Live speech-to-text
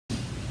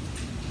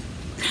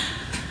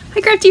Hi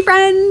crafty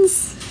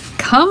friends,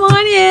 come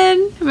on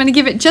in. I'm gonna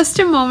give it just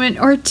a moment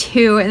or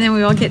two and then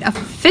we will get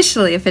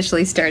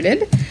officially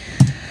started.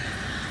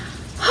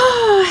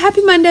 Oh,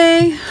 happy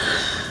Monday.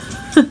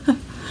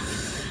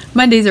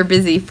 Mondays are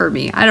busy for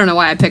me. I don't know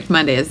why I picked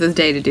Monday as this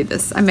day to do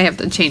this. I may have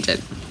to change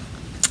it,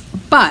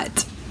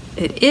 but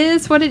it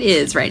is what it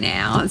is right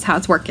now. That's how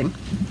it's working.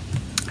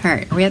 All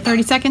right, are we at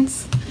 30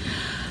 seconds?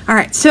 All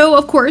right, so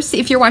of course,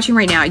 if you're watching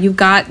right now, you've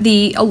got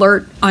the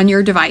alert on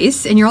your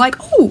device and you're like,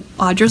 oh,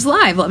 Audra's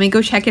live. Let me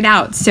go check it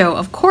out. So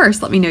of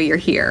course, let me know you're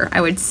here.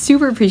 I would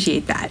super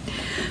appreciate that.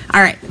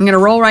 All right, I'm gonna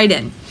roll right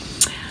in.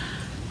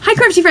 Hi,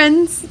 crafty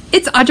friends.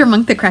 It's Audra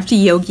Monk, the Crafty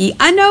Yogi.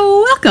 I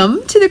know,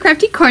 welcome to the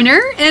Crafty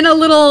Corner and a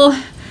little,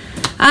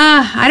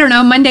 I don't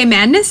know, Monday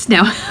madness?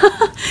 No.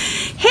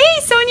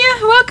 Hey,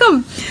 Sonia,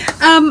 welcome.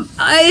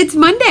 It's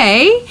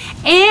Monday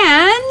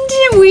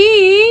and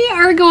we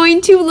are going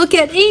to look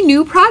at a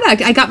new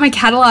product. I got my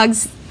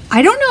catalogs.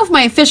 I don't know if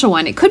my official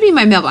one, it could be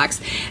my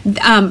mailbox.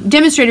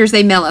 Demonstrators,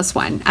 they mail us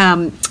one.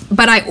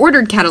 But I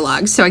ordered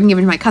catalogs so I can give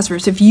it to my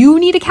customers. So if you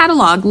need a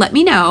catalog, let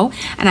me know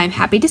and I'm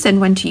happy to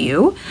send one to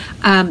you.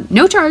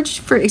 No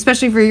charge,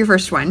 especially for your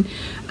first one.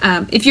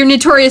 If you're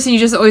notorious and you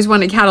just always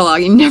want a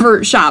catalog and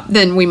never shop,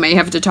 then we may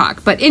have to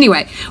talk. But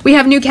anyway, we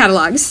have new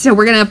catalogs. So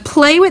we're gonna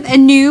play with a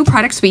new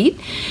product suite.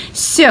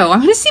 So I'm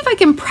gonna see if I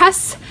can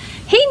press,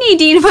 hey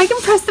Nadine, if I can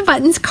press the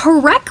buttons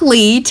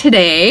correctly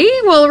today.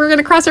 Well, we're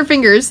gonna cross our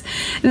fingers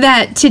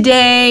that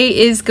today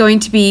is going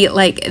to be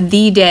like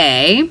the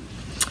day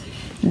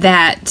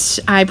that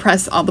I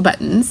press all the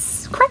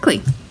buttons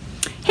correctly.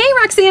 Hey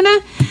Roxana.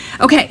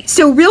 Okay,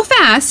 so real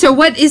fast, so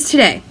what is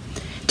today?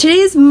 Today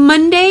is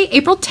Monday,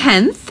 April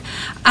 10th,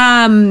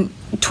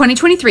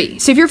 2023.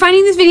 So if you're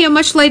finding this video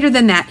much later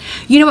than that,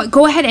 you know what,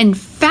 go ahead and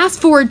fast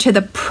forward to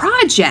the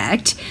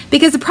project,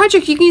 because the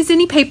project, you can use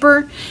any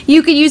paper,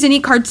 you could use any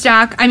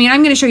cardstock. I mean,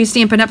 I'm gonna show you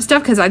Stampin' Up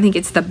stuff because I think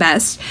it's the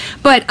best,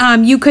 but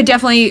you could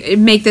definitely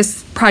make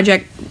this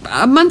project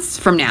months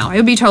from now. It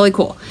would be totally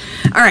cool.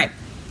 All right,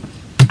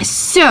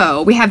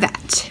 so we have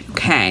that,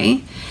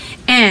 okay.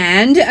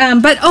 And,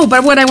 but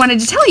what I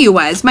wanted to tell you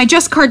was my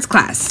Just Cards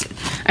class.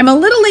 I'm a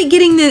little late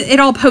getting it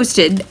all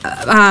posted,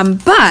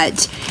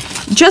 but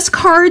Just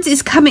Cards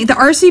is coming. The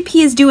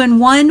RCP is due in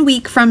 1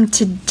 week from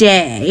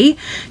today.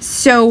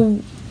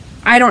 So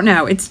I don't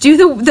know. It's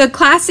due, the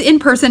class in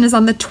person is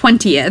on the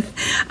 20th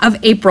of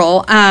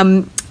April.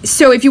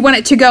 So if you want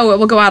it to go, it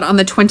will go out on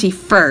the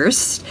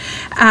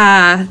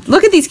 21st.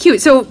 Look at these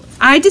cute. So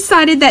I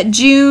decided that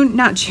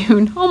not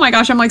June, oh my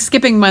gosh, I'm like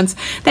skipping months,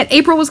 that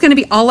April was gonna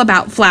be all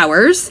about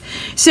flowers.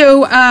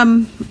 So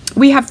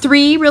we have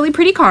 3 really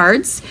pretty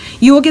cards.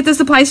 You will get the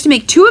supplies to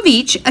make 2 of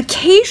each.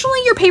 Occasionally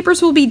your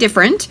papers will be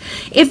different.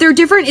 If they're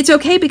different, it's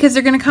okay because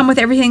they're gonna come with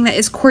everything that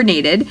is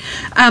coordinated.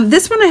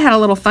 This one I had a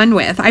little fun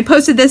with. I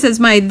posted this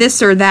as my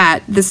this or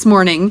that this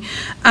morning.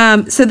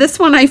 So this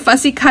one I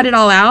fussy cut it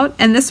all out,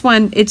 and this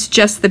one, it's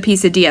just the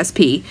piece of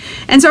DSP.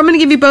 And so I'm gonna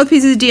give you both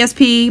pieces of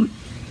DSP,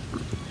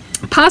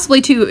 possibly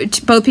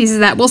both pieces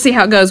of that. We'll see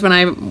how it goes when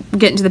I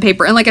get into the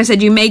paper. And like I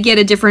said, you may get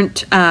a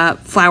different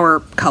flower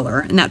color,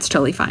 and that's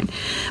totally fine.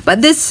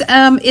 But this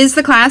is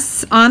the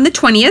class on the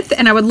 20th,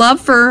 and I would love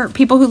for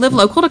people who live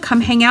local to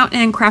come hang out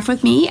and craft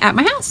with me at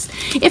my house.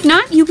 If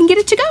not, you can get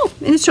it to go,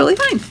 and it's totally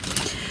fine.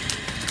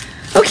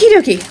 Okie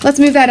dokie, let's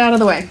move that out of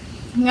the way.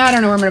 I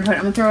don't know where I'm gonna put it.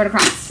 I'm gonna throw it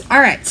across. All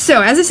right,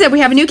 so as I said, we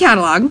have a new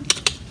catalog.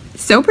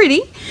 So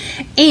pretty.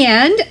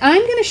 And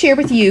I'm gonna share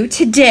with you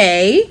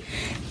today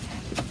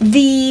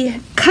the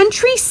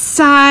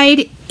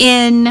Countryside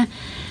Inn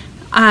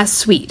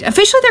suite.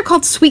 Officially, they're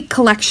called Suite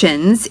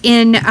Collections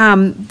in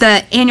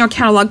the annual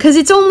catalog because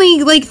it's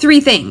only like 3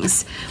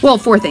 things. Well,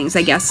 4 things,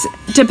 I guess,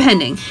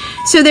 depending.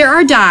 So there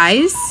are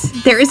dies,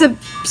 there is a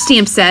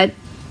stamp set,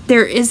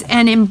 there is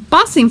an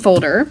embossing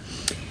folder,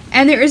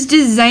 and there is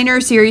designer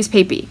series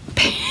paper.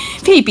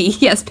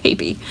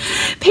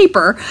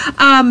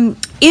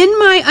 In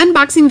my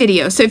unboxing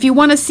video. So if you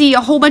want to see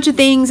a whole bunch of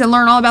things and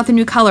learn all about the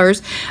new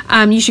colors,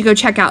 you should go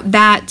check out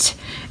that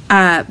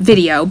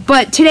video.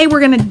 But today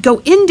we're going to go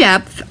in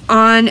depth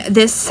on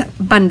this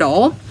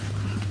bundle,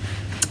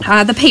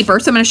 the paper.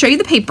 So I'm going to show you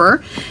the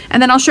paper,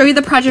 and then I'll show you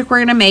the project we're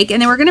going to make,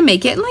 and then we're going to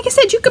make it. And like I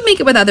said, you can make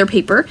it with other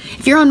paper.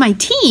 If you're on my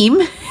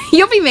team,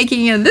 you'll be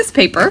making it in this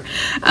paper.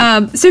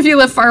 So if you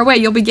live far away,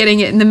 you'll be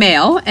getting it in the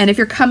mail. And if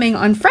you're coming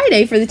on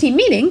Friday for the team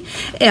meeting,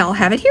 I'll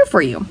have it here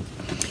for you.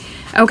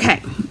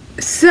 Okay.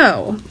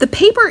 So the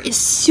paper is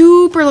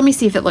super, let me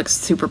see if it looks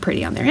super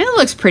pretty on there. It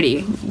looks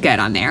pretty good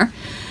on there.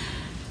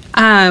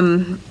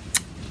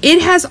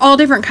 It has all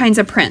different kinds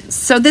of prints.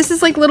 So this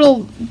is like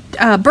little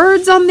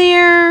birds on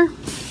there.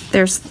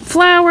 There's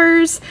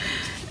flowers.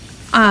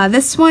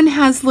 This one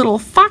has little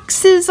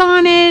foxes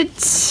on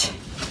it.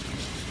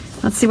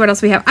 Let's see what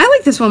else we have. I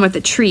like this one with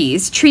the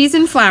trees. Trees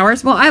and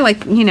flowers. Well, I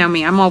like, you know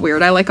me, I'm all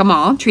weird. I like them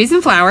all. Trees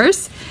and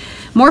flowers.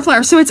 More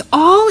flowers. So it's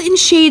all in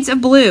shades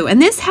of blue.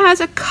 And this has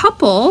a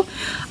couple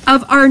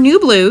of our new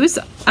blues.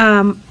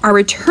 Our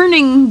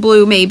returning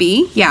blue,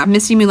 maybe. Yeah,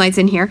 Misty Moonlight's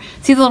in here.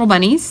 See the little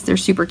bunnies? They're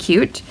super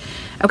cute.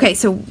 Okay,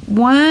 so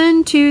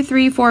 1, 2,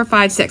 3, 4,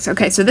 5, 6.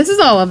 Okay, so this is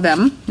all of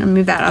them. I'll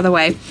move that out of the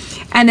way.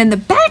 And then the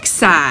back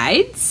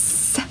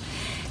sides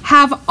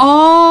have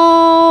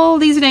all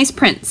these nice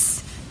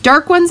prints.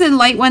 Dark ones and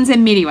light ones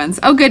and meaty ones.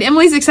 Oh, good.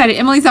 Emily's excited.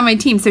 Emily's on my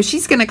team, so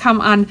she's going to come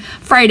on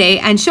Friday,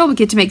 and she'll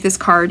get to make this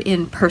card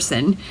in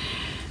person.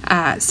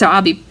 So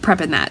I'll be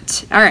prepping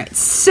that. All right,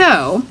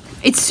 so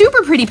it's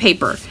super pretty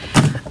paper.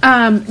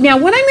 Now,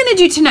 what I'm going to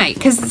do tonight,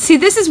 because, see,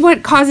 this is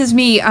what causes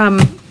me,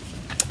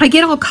 I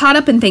get all caught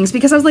up in things,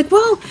 because I was like,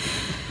 well,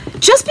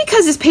 just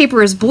because this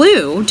paper is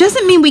blue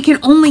doesn't mean we can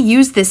only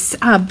use this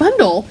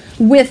bundle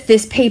with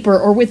this paper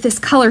or with this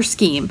color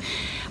scheme.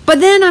 But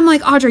then I'm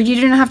like, Audrey, you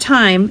didn't have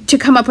time to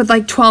come up with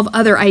like 12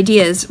 other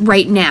ideas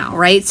right now,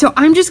 right? So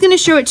I'm just going to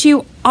show it to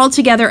you all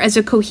together as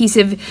a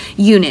cohesive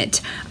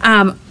unit.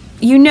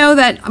 You know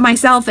that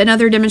myself and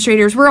other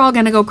demonstrators, we're all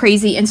going to go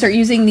crazy and start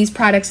using these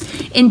products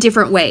in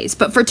different ways.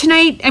 But for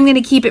tonight, I'm going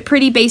to keep it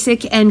pretty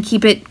basic and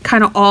keep it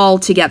kind of all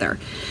together.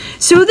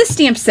 So the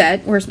stamp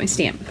set, where's my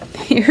stamp?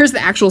 Here's the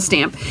actual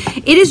stamp.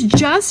 It is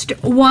just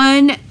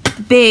one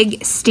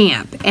big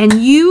stamp, and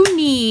you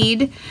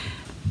need,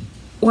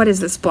 what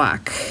is this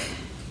block?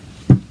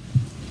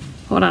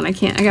 Hold on, I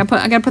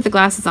gotta put the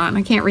glasses on.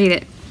 I can't read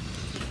it.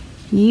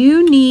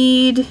 You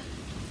need,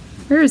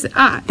 where is it?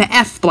 Ah, the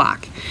F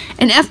block.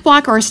 An F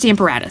block or a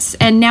Stamparatus.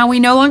 And now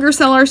we no longer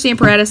sell our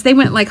Stamparatus. They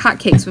went like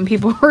hotcakes when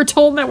people were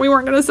told that we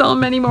weren't gonna sell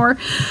them anymore.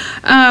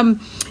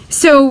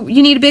 So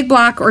you need a big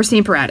block or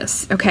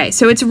Stamparatus. Okay,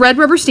 so it's a red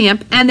rubber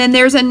stamp, and then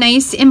there's a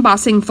nice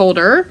embossing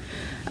folder,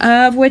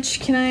 of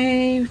which, do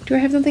I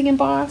have something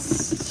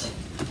embossed?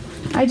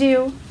 I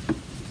do.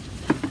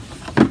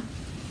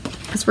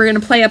 So we're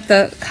going to play up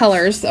the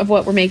colors of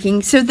what we're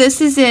making. So this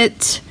is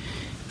it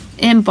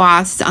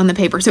embossed on the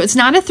paper. So it's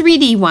not a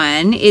 3D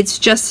one, it's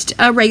just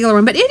a regular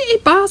one, but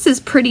it embosses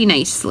pretty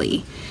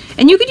nicely.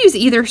 And you could use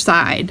either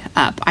side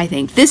up, I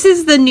think. This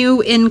is the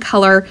new in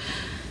color,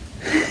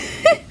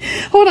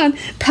 hold on,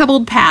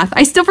 Pebbled Path.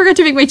 I still forgot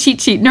to make my cheat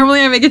sheet.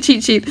 Normally I make a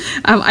cheat sheet.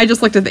 I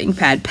just looked at the ink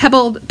pad.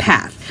 Pebbled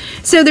Path.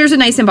 So there's a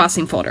nice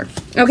embossing folder.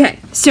 Okay,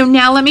 so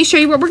now let me show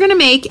you what we're gonna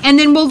make, and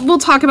then we'll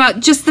talk about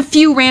just the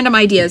few random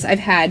ideas I've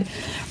had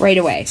right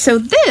away. So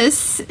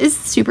this is a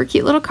super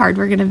cute little card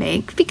we're gonna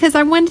make because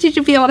I wanted you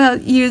to be able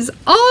to use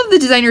all of the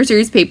designer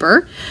series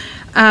paper.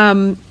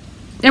 And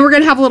we're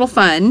gonna have a little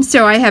fun.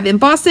 So I have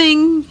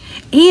embossing,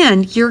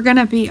 and you're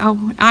gonna be,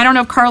 oh, I don't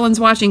know if Carlin's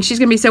watching. She's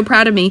gonna be so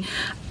proud of me.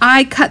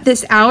 I cut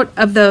this out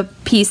of the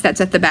piece that's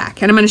at the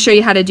back, and I'm gonna show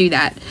you how to do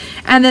that.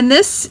 And then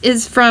this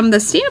is from the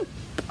stamp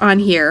on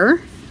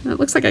here. It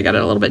looks like I got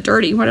it a little bit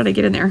dirty. What did I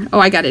get in there? Oh,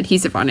 I got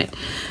adhesive on it.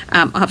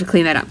 I'll have to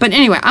clean that up. But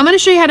anyway, I'm gonna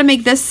show you how to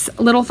make this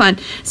little fun.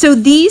 So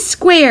these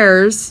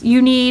squares,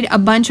 you need a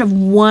bunch of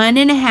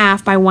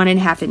 1.5 by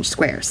 1.5 inch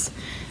squares.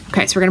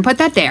 Okay, so we're gonna put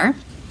that there.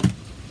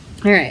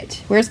 All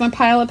right, where's my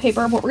pile of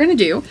paper? What we're gonna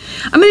do,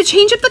 I'm gonna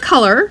change up the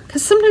color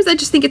because sometimes I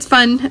just think it's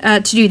fun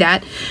to do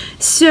that.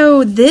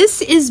 So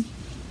this is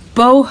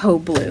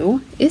boho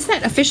blue. Is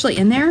that officially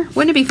in there?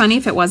 Wouldn't it be funny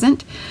if it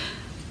wasn't?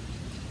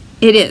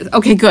 It is.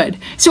 Okay, good.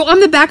 So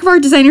on the back of our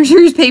designer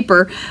series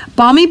paper,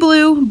 Balmy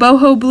Blue,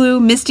 Boho Blue,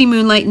 Misty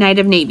Moonlight, Night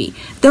of Navy.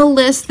 They'll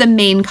list the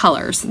main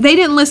colors. They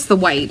didn't list the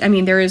white. I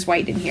mean, there is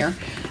white in here.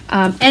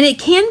 And it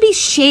can be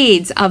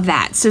shades of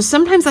that. So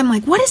sometimes I'm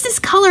like, what is this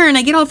color? And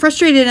I get all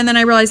frustrated, and then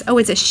I realize, oh,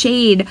 it's a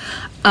shade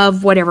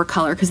of whatever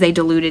color because they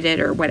diluted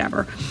it or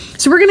whatever.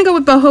 So we're gonna go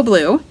with Boho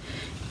Blue.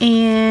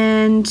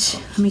 And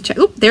let me check.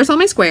 Oop, there's all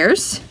my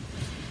squares.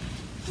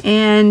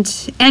 And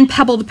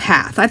Pebbled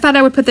Path. I thought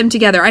I would put them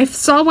together. I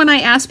saw when I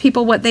asked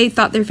people what they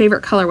thought their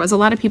favorite color was, a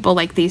lot of people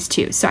like these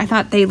two, so I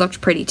thought they looked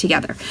pretty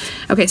together.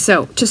 Okay,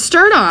 so to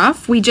start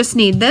off, we just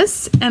need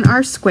this and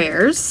our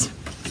squares,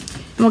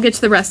 and we'll get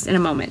to the rest in a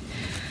moment.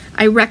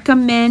 I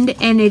recommend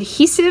an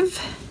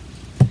adhesive,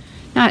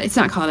 it's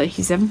not called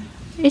adhesive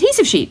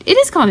sheet. It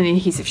is called an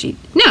adhesive sheet.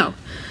 No,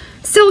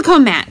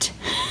 silicone mat.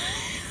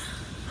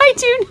 I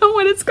do know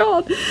what it's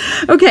called.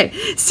 Okay,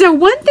 so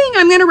one thing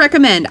I'm going to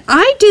recommend,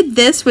 I did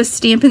this with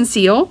Stampin'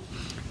 Seal,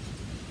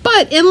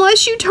 but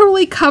unless you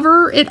totally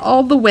cover it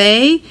all the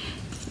way,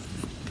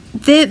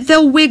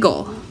 they'll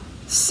wiggle.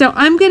 So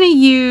I'm going to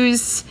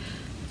use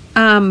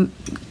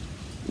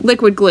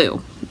liquid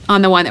glue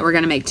on the one that we're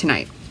going to make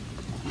tonight.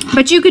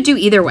 But you could do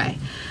either way.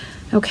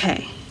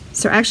 Okay,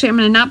 so actually I'm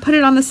going to not put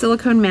it on the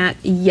silicone mat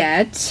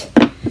yet,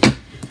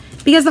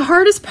 because the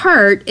hardest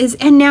part is,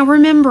 and now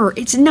remember,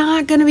 it's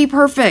not going to be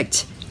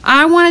perfect.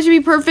 I want it to be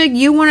perfect.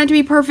 You want it to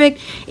be perfect.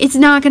 It's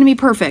not going to be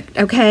perfect,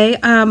 okay?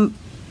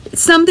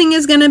 Something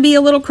is going to be a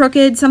little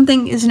crooked.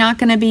 Something is not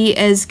going to be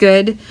as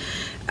good.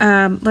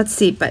 Let's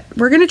see, but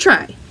we're going to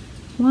try.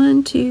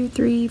 1, 2,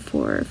 3,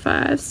 4,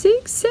 5,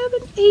 6, 7,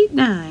 8,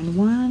 9.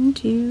 1,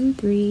 2,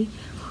 3,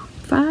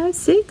 5,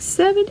 6,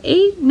 7,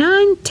 8,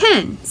 9,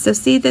 10. So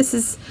see, this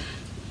is,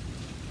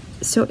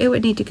 so it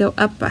would need to go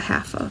up a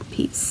half a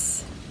piece.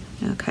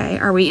 Okay,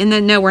 are we in the,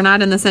 no, we're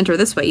not in the center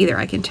this way either,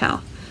 I can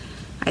tell,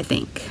 I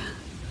think.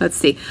 Let's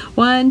see,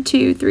 1,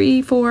 2,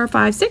 3, 4,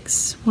 5,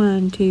 6.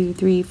 1, 2,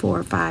 3,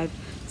 4, 5,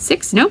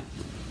 6, nope.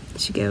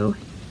 It should go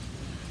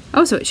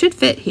Oh, so it should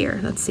fit here.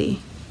 Let's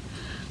see.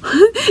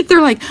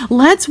 They're like,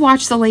 let's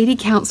watch the lady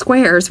count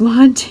squares.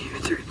 1, 2,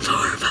 3, 4,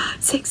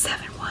 5, 6,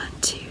 7. 1,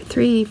 2,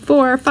 3,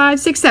 4, 5,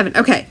 6, 7.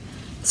 Okay,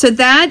 so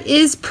that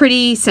is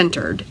pretty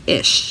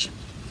centered-ish.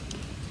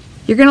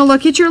 You're going to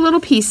look at your little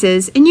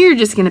pieces, and you're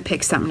just going to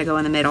pick something to go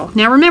in the middle.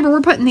 Now, remember,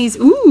 we're putting these...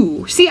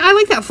 Ooh, see, I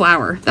like that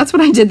flower. That's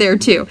what I did there,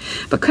 too.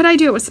 But could I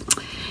do it with...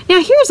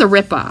 Now, here's a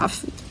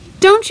ripoff.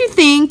 Don't you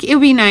think it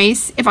would be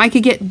nice if I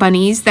could get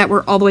bunnies that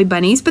were all the way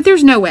bunnies? But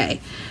there's no way.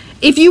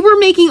 If you were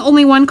making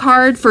only one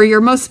card for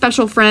your most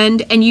special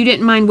friend and you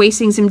didn't mind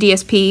wasting some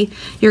DSP,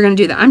 you're going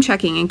to do that. I'm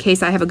checking in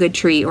case I have a good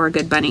tree or a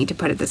good bunny to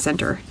put at the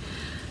center.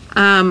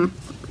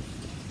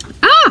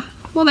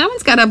 Well, that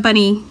one's got a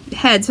bunny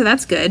head, so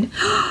that's good.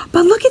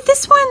 But look at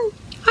this one.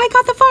 I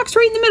got the fox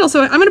right in the middle,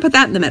 so I'm going to put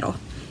that in the middle,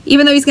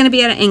 even though he's going to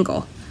be at an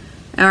angle.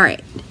 All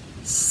right.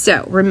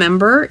 So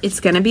remember, it's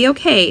going to be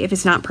okay if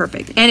it's not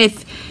perfect. And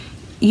if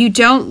you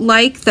don't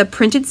like the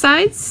printed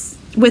sides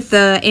with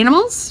the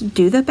animals,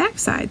 do the back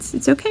sides.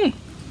 It's okay.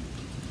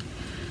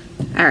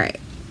 All right.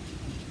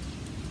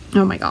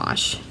 Oh my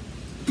gosh.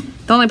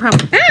 The only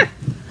problem, I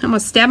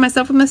almost stabbed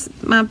myself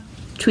with my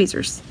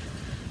tweezers.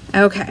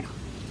 Okay.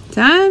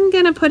 So I'm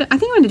going to put, I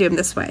think I'm going to do him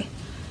this way.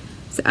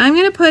 So I'm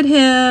going to put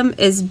him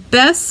as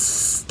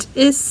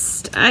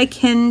bestest I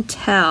can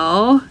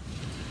tell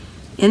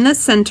in the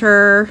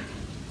center.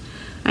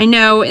 I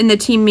know in the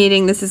team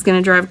meeting this is going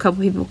to drive a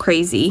couple people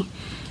crazy,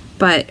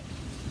 but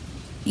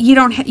you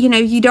don't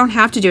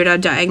have to do it at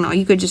a diagonal.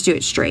 You could just do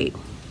it straight.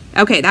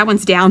 Okay, that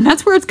one's down.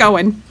 That's where it's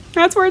going.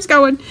 That's where it's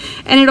going.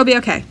 And it'll be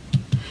okay.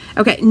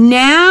 Okay,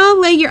 now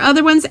lay your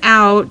other ones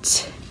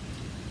out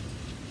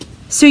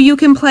so you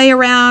can play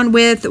around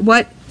with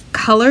what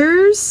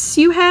colors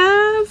you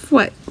have,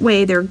 what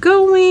way they're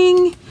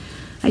going.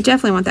 I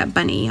definitely want that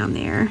bunny on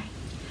there.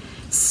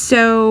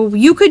 So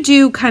you could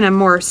do kind of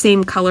more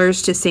same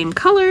colors to same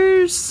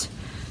colors.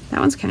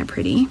 That one's kind of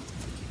pretty. You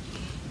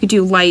could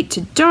do light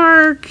to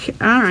dark.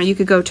 I don't know, you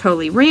could go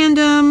totally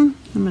random.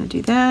 I'm going to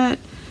do that.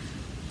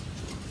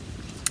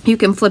 You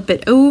can flip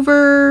it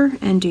over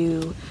and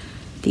do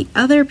the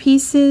other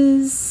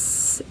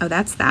pieces. Oh,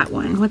 that's that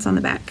one. What's on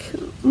the back?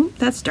 Ooh,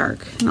 that's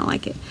dark. I don't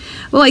like it.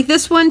 Well, like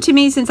this one to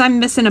me, since I'm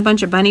missing a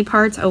bunch of bunny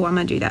parts, oh, I'm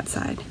going to do that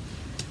side.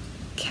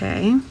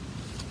 Okay.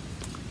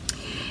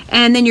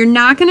 And then you're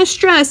not going to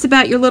stress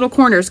about your little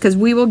corners because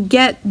we will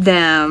get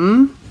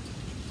them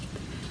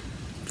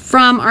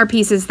from our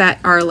pieces that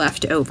are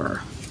left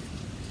over.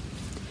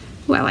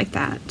 Ooh, I like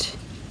that.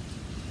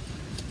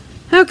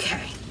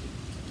 Okay.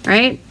 All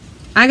right.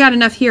 I got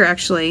enough here,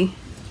 actually.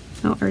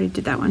 Oh, I already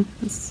did that one.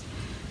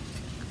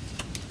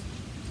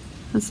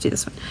 Let's do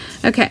this one.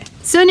 Okay,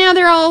 so now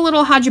they're all a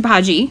little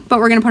hodgy-podgy, but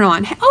we're going to put them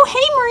on. Oh,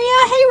 hey,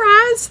 Maria. Hey,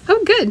 Roz.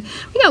 Oh, good.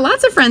 We got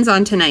lots of friends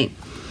on tonight.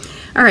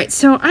 All right,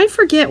 so I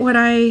forget what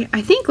I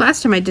think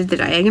last time I did the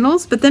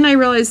diagonals, but then I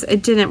realized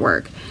it didn't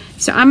work.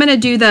 So I'm going to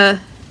do the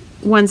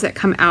ones that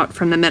come out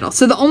from the middle.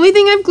 So the only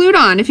thing I've glued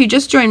on, if you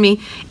just joined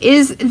me,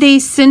 is the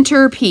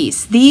center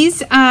piece.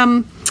 These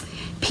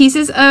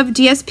pieces of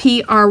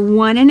DSP are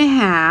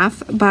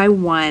 1.5 by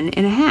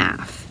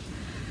 1.5.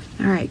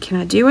 All right, can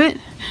I do it?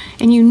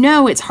 And you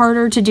know it's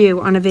harder to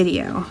do on a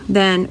video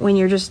than when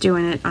you're just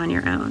doing it on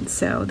your own.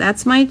 So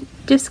that's my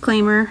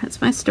disclaimer.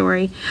 That's my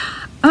story.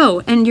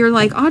 Oh, and you're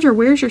like, Audra,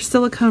 where's your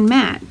silicone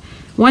mat?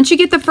 Once you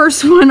get the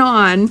first one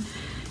on,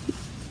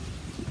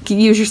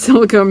 use your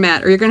silicone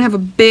mat or you're going to have a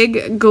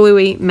big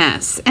gluey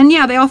mess. And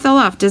yeah, they all fell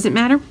off. Does it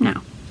matter?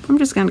 No. I'm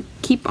just going to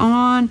keep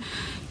on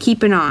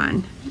keeping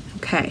on.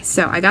 Okay,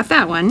 so I got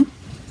that one.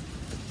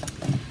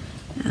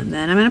 And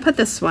then I'm going to put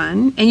this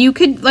one. And you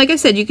could, like I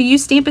said, you could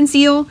use Stampin'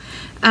 Seal.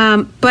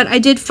 But I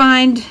did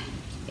find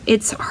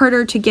it's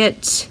harder to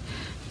get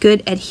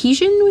good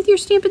adhesion with your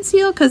Stampin'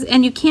 Seal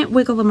and you can't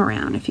wiggle them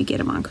around if you get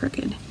them on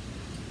crooked.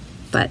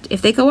 But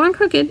if they go on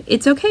crooked,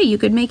 it's okay. You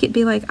could make it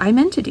be like, I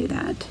meant to do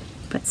that.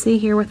 But see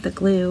here with the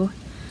glue,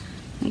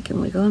 I can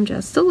wiggle them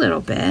just a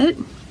little bit.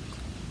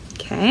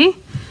 Okay,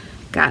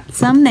 got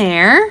some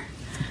there.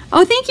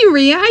 Oh, thank you,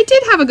 Rhea. I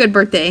did have a good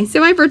birthday. So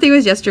my birthday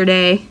was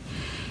yesterday.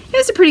 It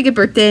was a pretty good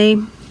birthday.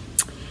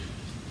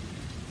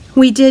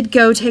 We did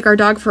go take our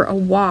dog for a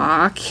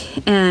walk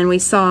and we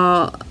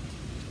saw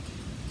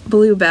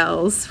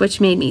bluebells,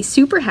 which made me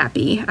super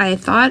happy. I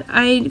thought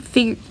I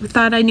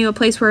knew a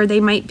place where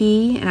they might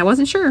be and I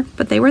wasn't sure,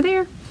 but they were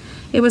there.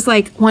 It was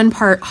like one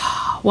part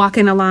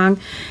walking along.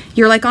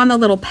 You're like on the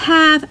little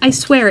path. I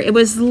swear it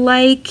was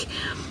like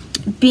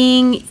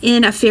being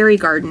in a fairy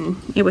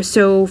garden. It was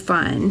so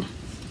fun.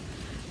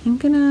 I'm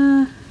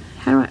gonna,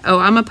 I'm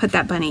gonna put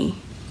that bunny.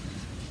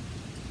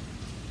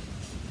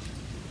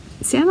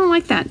 See, I don't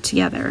like that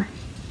together.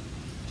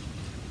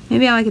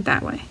 Maybe I like it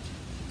that way.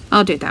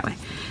 I'll do it that way.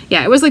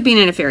 Yeah, it was like being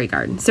in a fairy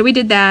garden. So we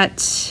did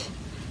that.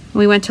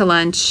 We went to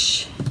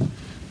lunch.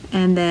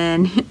 And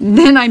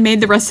then I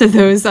made the rest of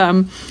those,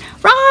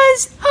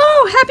 Roz!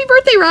 Oh, happy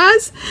birthday,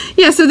 Roz!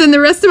 Yeah, so then the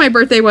rest of my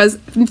birthday was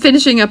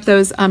finishing up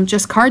those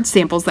just card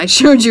samples I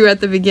showed you at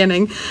the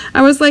beginning.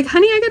 I was like,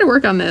 honey, I gotta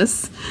work on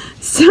this.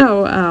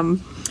 So,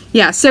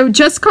 Yeah, so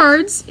just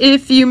cards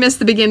if you missed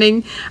the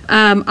beginning.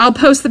 I'll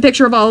post the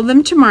picture of all of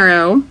them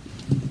tomorrow.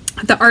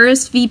 The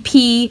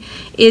RSVP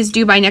is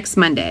due by next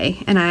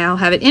Monday, and I'll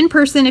have it in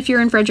person if you're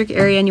in Frederick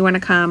area and you want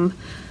to come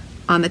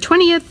on the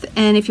 20th.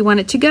 And if you want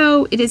it to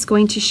go, it is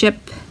going to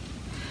ship.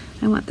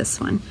 I want this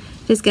one.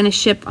 It is going to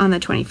ship on the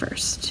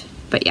 21st.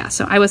 But yeah,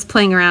 so I was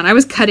playing around. I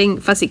was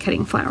fussy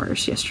cutting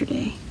flowers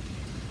yesterday.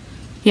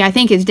 Yeah, I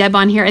think is Deb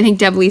on here. I think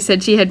Deb Lee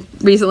said she had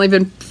recently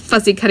been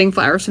fussy cutting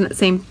flowers from that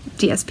same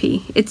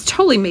DSP. It's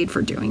totally made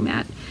for doing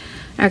that.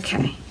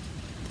 Okay.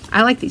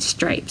 I like these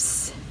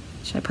stripes.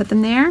 Should I put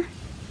them there?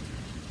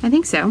 I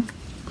think so.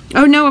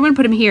 Oh no, I'm going to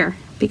put them here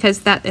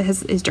because that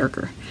is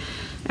darker.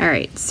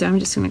 Alright, so I'm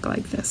just going to go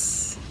like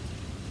this.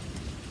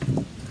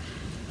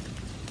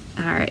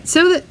 Alright,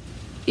 so that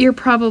you're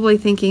probably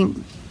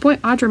thinking, boy,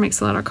 Audra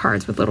makes a lot of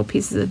cards with little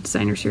pieces of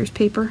designer series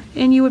paper.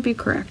 And you would be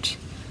correct.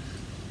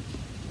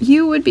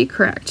 You would be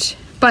correct.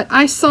 But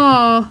I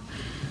saw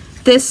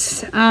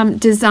this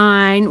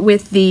design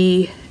with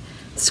the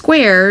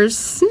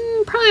squares,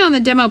 probably on the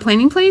demo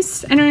planning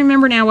place. I don't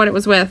remember now what it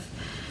was with.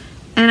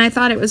 And I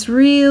thought it was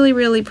really,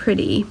 really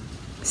pretty.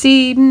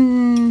 See,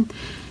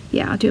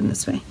 yeah, I'll do them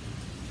this way.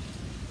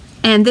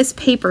 And this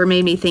paper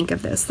made me think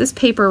of this. This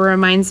paper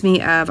reminds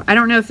me of, I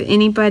don't know if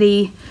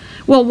anybody,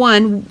 well,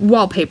 one,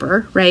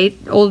 wallpaper, right?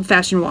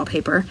 Old-fashioned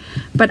wallpaper.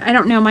 But I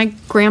don't know, my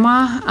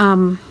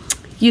grandma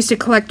used to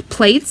collect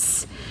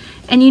plates.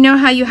 And you know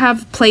how you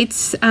have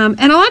plates, and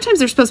a lot of times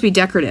they're supposed to be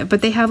decorative,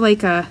 but they have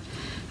like a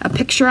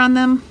picture on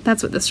them.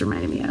 That's what this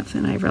reminded me of,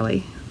 and I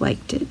really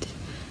liked it.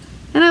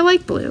 And I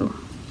like blue.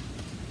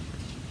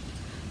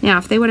 Now,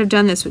 if they would have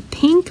done this with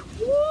pink,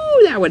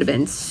 woo, that would have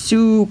been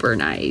super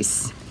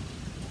nice.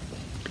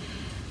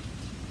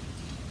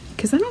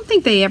 Because I don't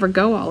think they ever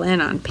go all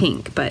in on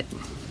pink, but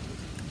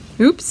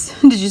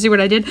oops, did you see what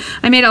I did?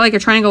 I made it like a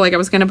triangle like I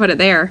was going to put it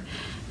there,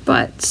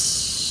 but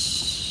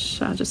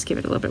I'll just give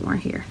it a little bit more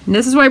here. And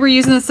this is why we're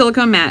using the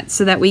silicone mat,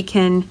 so that we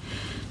can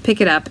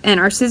pick it up. And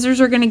our scissors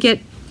are going to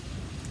get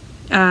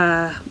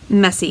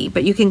messy,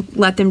 but you can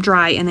let them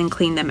dry and then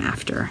clean them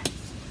after.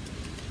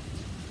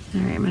 All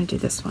right, I'm going to do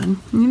this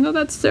one. You know,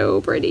 that's so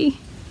pretty.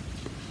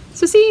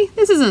 So see,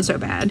 this isn't so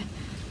bad.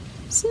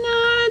 It's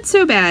not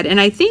so bad.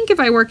 And I think if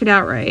I work it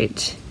out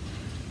right,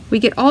 we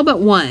get all but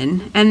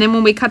one. And then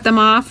when we cut them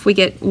off, we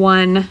get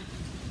one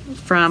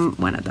from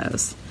one of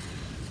those.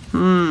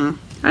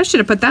 I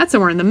should have put that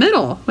somewhere in the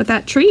middle with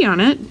that tree on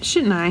it,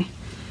 shouldn't I?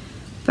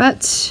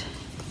 But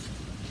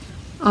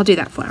I'll do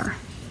that flower.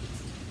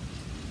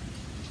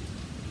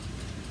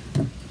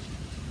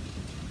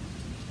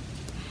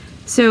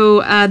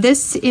 So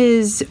this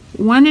is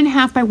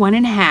 1.5 by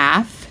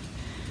 1.5.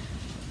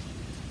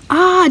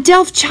 Ah,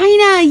 Delft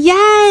China,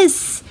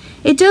 yes!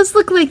 It does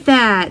look like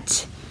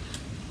that.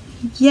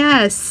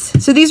 Yes.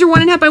 So these are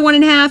 1.5 by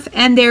 1.5,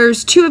 and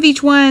there's 2 of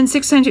each one,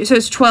 6 times 2, so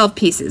it's 12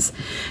 pieces.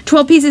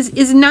 12 pieces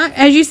is not,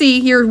 as you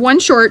see, you're one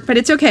short, but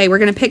it's okay. We're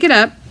going to pick it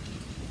up.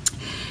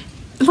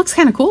 It looks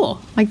kind of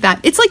cool like that.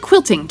 It's like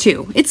quilting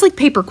too. It's like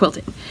paper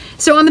quilting.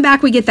 So on the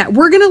back we get that.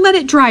 We're going to let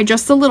it dry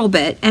just a little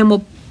bit, and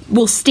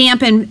we'll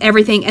stamp and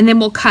everything, and then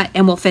we'll cut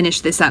and we'll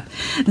finish this up.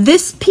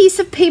 This piece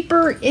of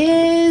paper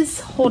is,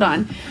 hold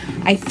on,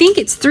 I think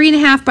it's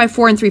 3.5 by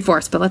 4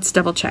 3/4, but let's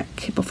double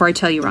check before I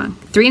tell you wrong.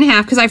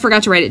 3.5, because I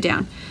forgot to write it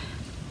down,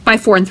 by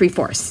 4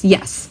 3/4,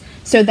 yes.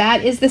 So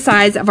that is the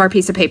size of our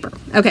piece of paper.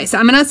 Okay, so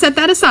I'm gonna set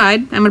that aside.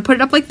 I'm gonna put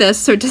it up like this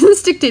so it doesn't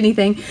stick to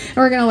anything, and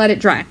we're gonna let it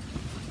dry.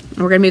 And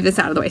we're gonna move this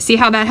out of the way. See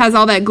how that has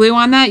all that glue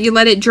on that? You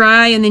let it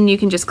dry and then you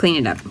can just clean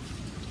it up.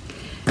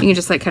 You can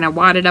just like kind of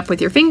wad it up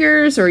with your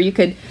fingers, or you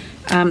could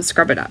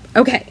scrub it up.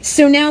 Okay,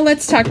 so now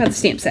let's talk about the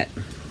stamp set.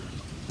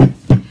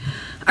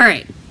 All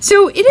right,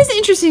 so it is an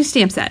interesting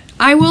stamp set.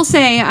 I will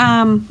say,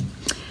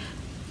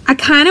 I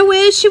kind of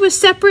wish it was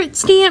separate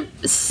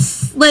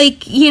stamps,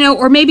 like, you know,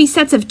 or maybe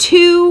sets of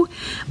 2,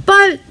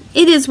 but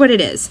it is what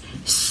it is.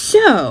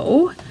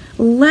 So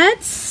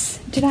let's,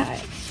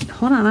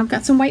 hold on, I've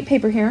got some white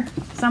paper here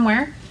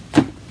somewhere.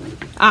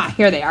 Ah,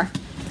 here they are.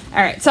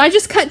 All right, so I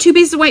just cut 2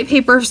 pieces of white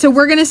paper, so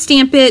we're gonna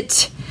stamp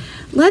it.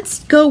 Let's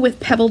go with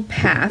Pebbled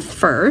Path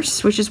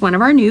first, which is one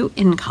of our new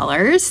in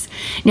colors.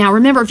 Now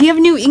remember, if you have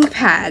new ink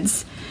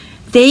pads,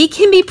 they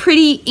can be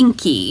pretty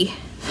inky.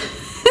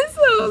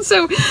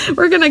 so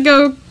we're gonna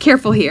go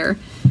careful here.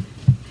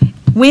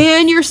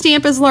 When your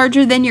stamp is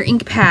larger than your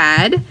ink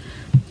pad,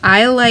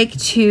 I like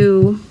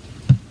to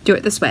do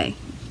it this way.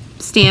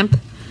 Stamp.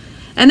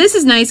 And this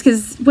is nice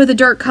because with a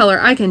dark color,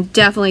 I can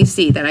definitely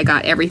see that I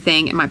got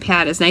everything, and my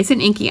pad is nice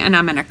and inky, and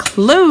I'm gonna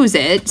close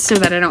it so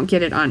that I don't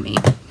get it on me.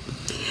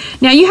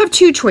 Now you have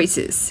 2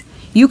 choices.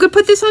 You could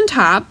put this on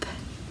top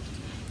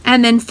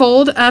and then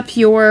fold up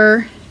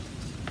your,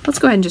 let's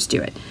go ahead and just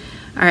do it.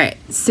 All right,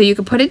 so you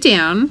could put it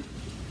down.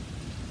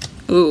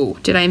 Ooh,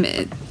 did I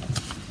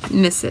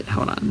miss it?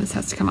 Hold on, this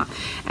has to come up.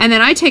 And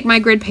then I take my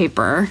grid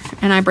paper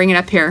and I bring it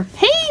up here.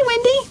 Hey,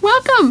 Wendy,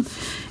 welcome.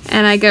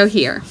 And I go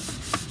here.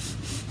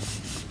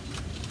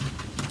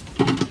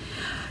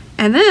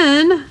 And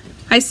then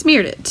I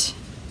smeared it.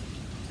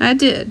 I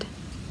did.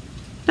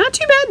 Not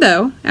too bad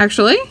though,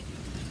 actually.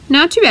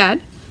 Not too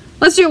bad.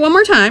 Let's do it one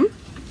more time,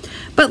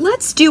 but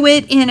let's do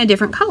it in a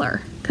different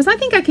color because I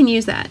think I can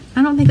use that.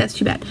 I don't think that's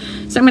too bad.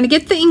 So I'm going to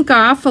get the ink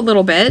off a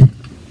little bit.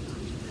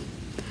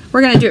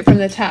 We're going to do it from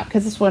the top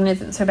because this one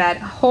isn't so bad.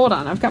 Hold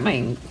on, I've got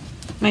my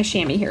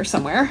chamois here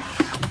somewhere.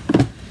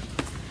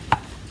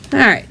 All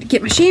right,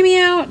 get my chamois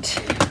out.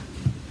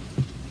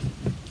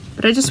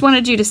 But I just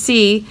wanted you to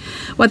see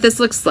what this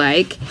looks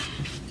like.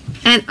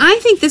 And I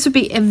think this would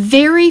be a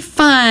very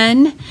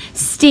fun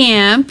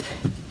stamp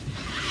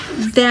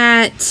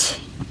that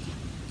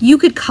you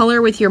could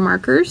color with your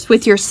markers,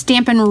 with your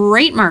Stampin'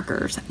 Write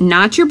markers,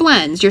 not your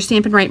blends, your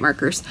Stampin' Write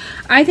markers.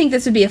 I think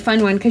this would be a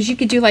fun one because you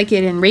could do like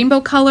it in rainbow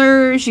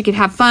colors, you could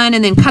have fun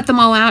and then cut them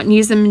all out and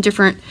use them in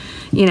different,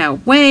 you know,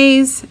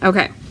 ways.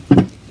 Okay,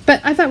 but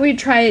I thought we'd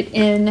try it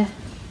in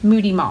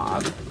Moody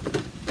Mauve.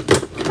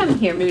 Come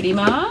here, Moody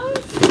Mauve.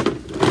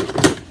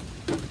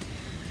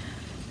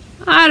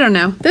 I don't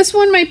know. This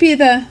one might be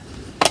the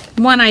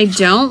one I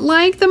don't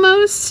like the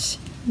most.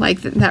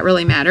 Like that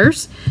really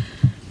matters.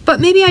 But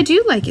maybe I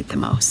do like it the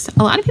most.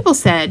 A lot of people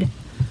said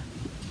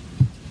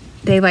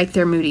they like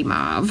their Moody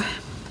Mauve.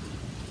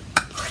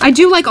 I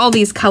do like all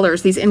these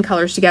colors, these in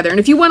colors together. And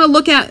if you want to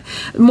look at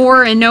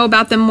more and know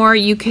about them more,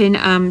 you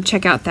can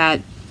check out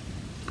that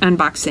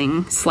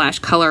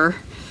unboxing / color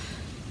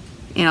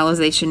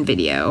analyzation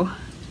video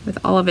with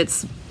all of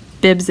its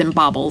bibs and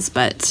bobbles.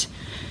 But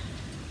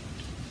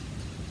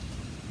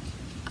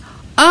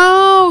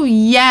oh,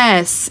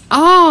 yes.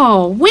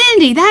 Oh,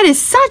 Wendy, that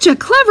is such a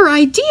clever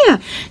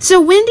idea. So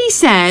Wendy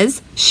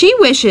says she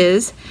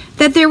wishes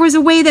that there was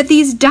a way that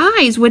these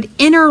dies would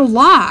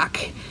interlock.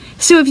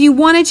 So if you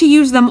wanted to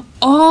use them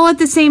all at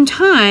the same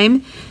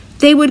time,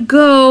 they would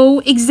go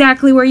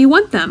exactly where you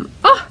want them.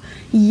 Oh,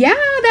 yeah,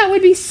 that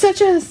would be such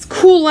a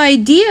cool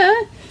idea.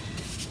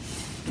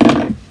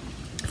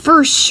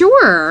 For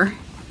sure.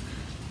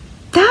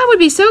 That would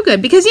be so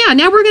good because, yeah,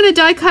 now we're going to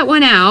die cut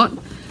one out.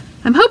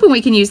 I'm hoping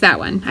we can use that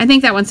one. I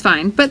think that one's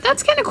fine, but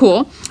that's kind of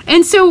cool.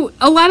 And so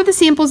a lot of the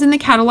samples in the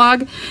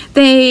catalog,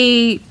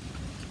 they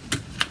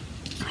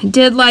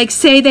did like,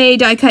 say they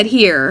die cut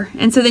here.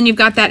 And so then you've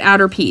got that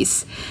outer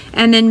piece.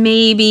 And then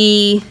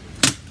maybe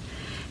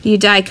you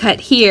die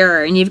cut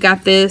here and you've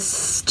got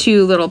this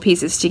two little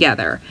pieces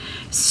together.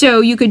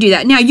 So you could do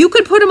that. Now you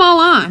could put them all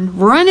on,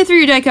 run it through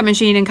your die cut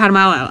machine and cut them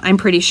all out, I'm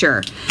pretty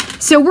sure.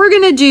 So we're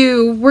gonna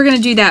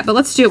do that, but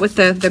let's do it with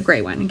the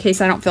gray one in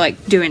case I don't feel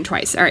like doing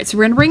twice. All right, so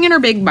we're gonna bring in our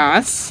Big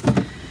Boss.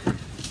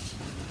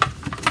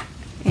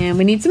 And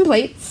we need some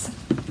plates.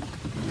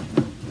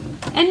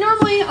 And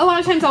normally, a lot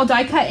of times I'll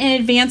die cut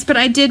in advance, but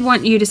I did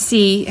want you to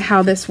see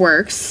how this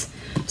works.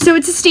 So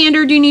it's a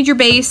standard, you need your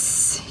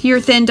base, your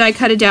thin die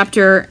cut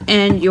adapter,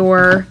 and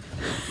your,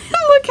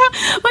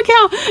 look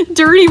how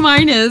dirty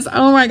mine is.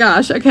 Oh my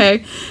gosh,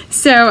 okay.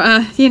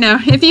 So, you know,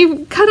 if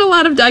you cut a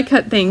lot of die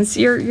cut things,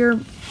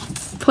 your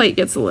plate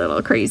gets a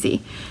little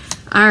crazy.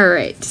 All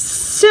right,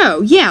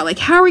 so yeah, like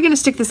how are we gonna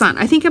stick this on?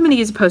 I think I'm gonna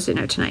use a Post-it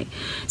note tonight.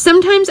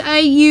 Sometimes I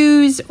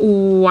use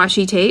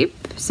washi tape,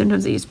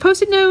 sometimes I use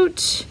Post-it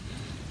note.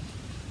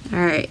 All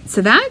right,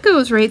 so that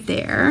goes right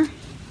there.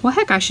 Well,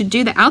 heck, I should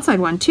do the outside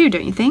one too,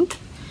 don't you think?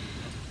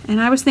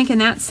 And I was thinking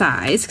that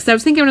size, because I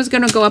was thinking I was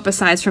gonna go up a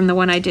size from the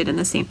one I did in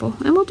the sample,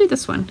 and we'll do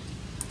this one.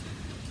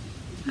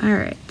 All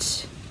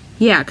right,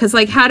 yeah, because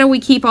like how do we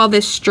keep all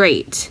this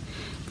straight?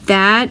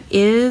 That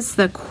is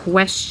the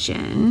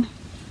question.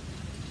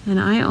 And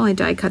I only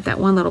die cut that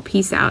one little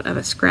piece out of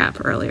a scrap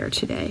earlier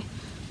today.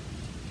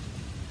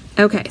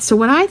 Okay, so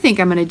what I think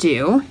I'm gonna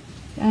do,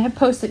 I have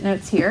Post-it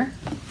notes here.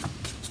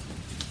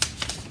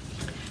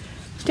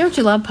 Don't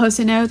you love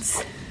Post-it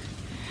notes?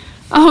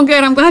 Oh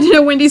good, I'm glad to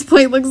know Wendy's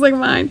plate looks like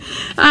mine.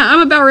 I'm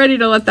about ready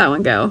to let that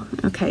one go.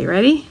 Okay, you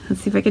ready?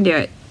 Let's see if I can do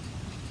it.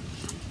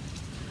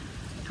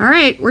 All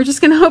right, we're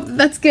just gonna hope that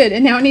that's good.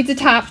 And now it needs a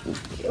top.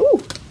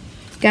 Ooh,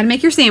 gotta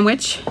make your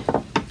sandwich.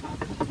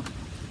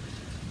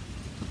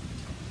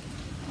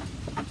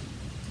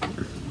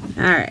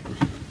 All right.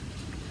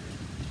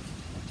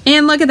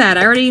 And look at that,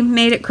 I already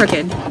made it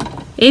crooked.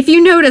 If you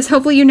notice,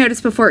 hopefully you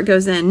notice before it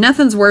goes in,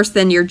 nothing's worse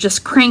than you're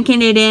just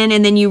cranking it in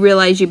and then you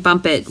realize you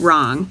bump it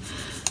wrong.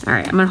 All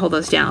right, I'm gonna hold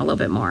those down a little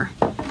bit more.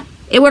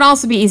 It would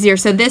also be easier.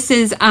 So this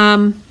is,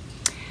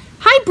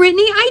 hi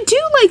Brittany, I do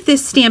like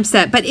this stamp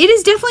set, but it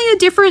is definitely a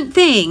different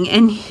thing.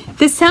 And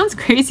this sounds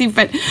crazy,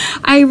 but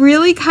I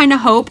really kind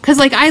of hope, because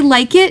like I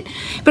like it,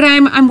 but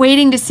I'm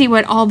waiting to see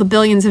what all the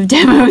billions of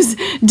demos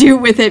do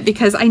with it,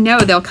 because I know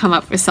they'll come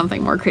up with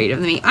something more creative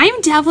than me. I'm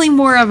definitely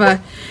more of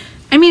a,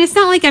 I mean, it's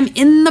not like I'm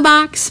in the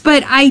box,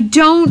 but I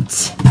don't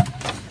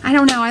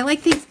know. I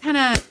like things kind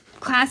of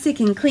classic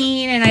and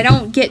clean, and I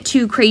don't get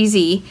too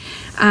crazy.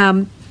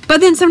 But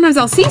then sometimes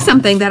I'll see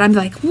something that I'm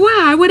like, wow,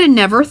 I would have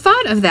never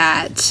thought of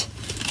that.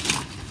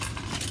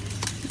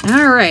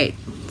 All right.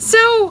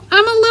 So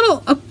I'm a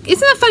little, isn't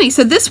that funny?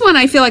 So this one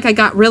I feel like I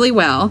got really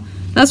well.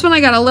 This one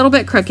I got a little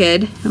bit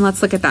crooked. And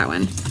let's look at that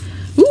one.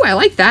 Ooh, I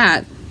like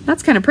that.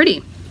 That's kind of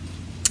pretty.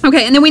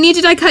 Okay, and then we need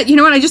to die cut. You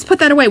know what? I just put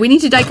that away. We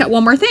need to die cut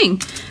one more thing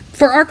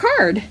for our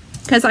card.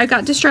 because I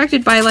got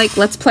distracted by like,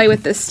 let's play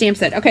with this stamp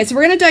set. Okay, so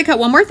we're gonna die cut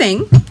one more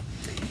thing.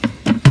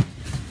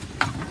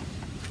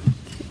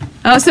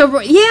 Oh, so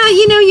yeah,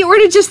 you know, you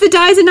ordered just the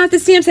dies and not the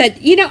stamp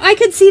set. You know, I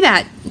could see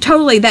that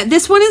totally. That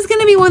this one is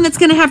gonna be one that's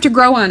gonna have to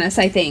grow on us,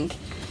 I think.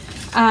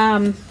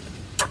 All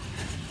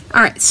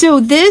right, so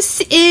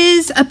this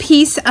is a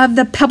piece of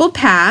the Pebbled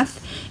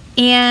Path,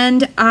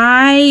 and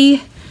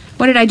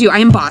what did I do? I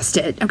embossed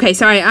it. Okay,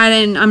 sorry,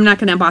 I'm not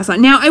gonna emboss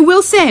on. Now, I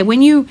will say,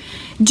 when you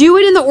do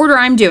it in the order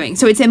I'm doing,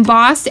 so it's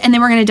embossed and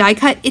then we're gonna die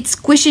cut, it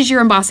squishes your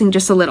embossing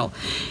just a little.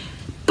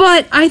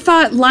 But I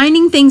thought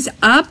lining things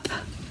up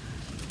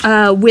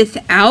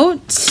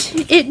without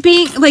it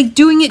being, like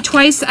doing it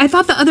twice, I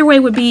thought the other way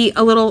would be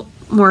a little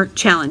more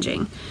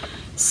challenging.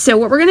 So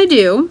what we're gonna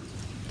do,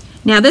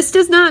 now this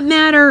does not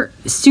matter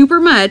super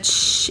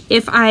much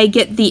if I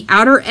get the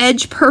outer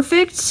edge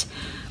perfect.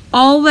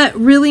 All that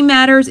really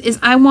matters is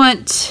I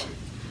want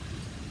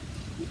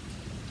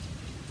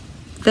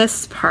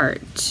this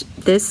part,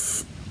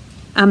 this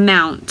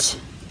amount.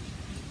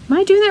 Am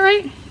I doing that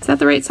right? Is that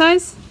the right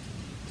size?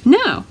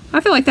 No, I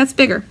feel like that's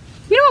bigger.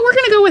 You know what, we're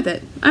gonna go with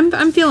it.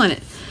 I'm feeling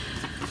it.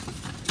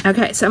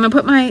 Okay, so I'm gonna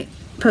put my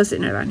Post-it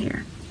note on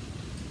here.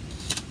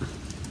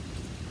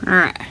 All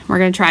right, we're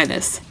gonna try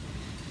this.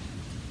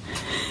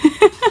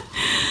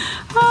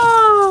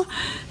 Oh,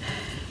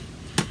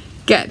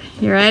 good,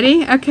 you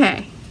ready?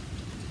 Okay.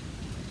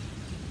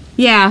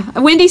 Yeah,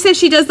 Wendy says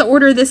she does the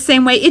order the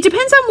same way. It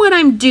depends on what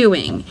I'm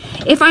doing.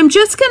 If I'm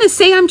just gonna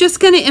say I'm just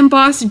gonna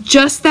emboss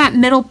just that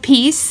middle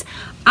piece,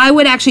 I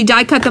would actually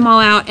die cut them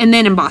all out and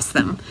then emboss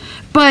them.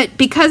 But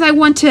because I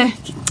want to,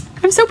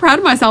 I'm so proud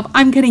of myself,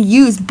 I'm gonna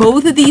use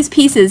both of these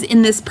pieces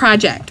in this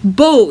project.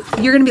 Both.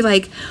 You're gonna be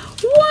like,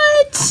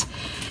 what?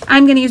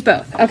 I'm gonna use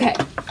both. Okay.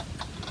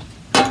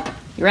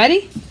 You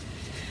ready?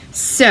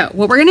 So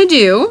what we're gonna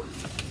do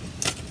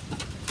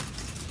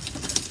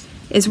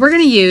is we're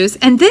gonna use,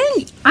 and then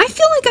I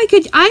feel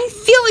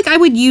like I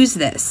would use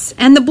this.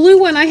 And the blue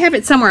one, I have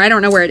it somewhere. I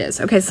don't know where it is.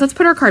 Okay, so let's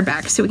put our card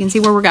back so we can see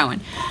where we're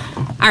going.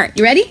 All right,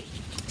 you ready?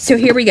 So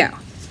here we go.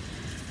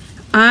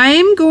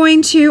 I'm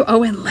going to,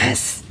 oh,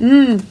 unless,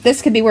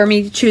 this could be where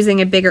me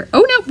choosing a bigger,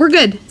 oh no, we're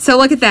good. So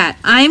look at that.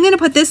 I'm gonna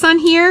put this on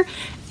here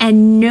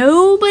and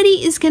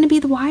nobody is gonna be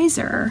the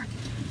wiser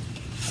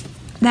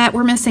that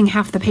we're missing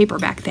half the paper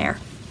back there.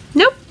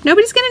 Nope,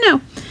 nobody's gonna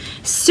know.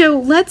 So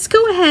let's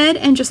go ahead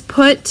and just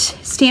put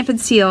Stampin'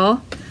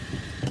 Seal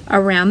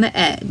around the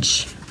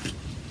edge.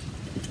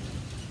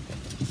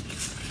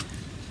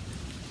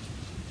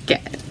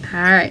 Good,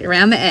 all right,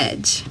 around the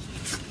edge.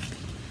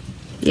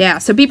 Yeah,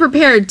 so be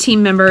prepared,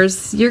 team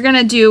members. You're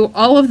gonna do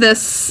all of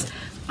this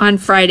on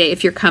Friday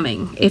if you're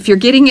coming. If you're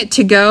getting it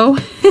to go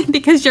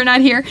because you're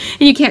not here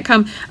and you can't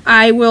come,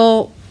 I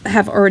will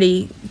have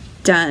already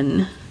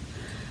done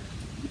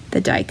the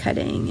die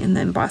cutting and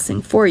the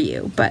embossing for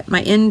you. But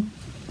my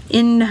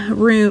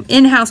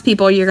in-house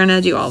people, you're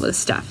gonna do all this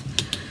stuff.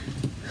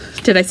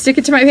 Did I stick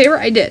it to my paper?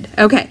 I did.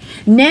 Okay,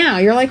 now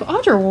you're like,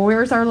 Audra, well,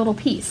 where's our little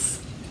piece?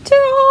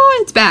 Oh,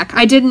 it's back.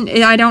 I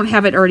don't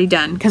have it already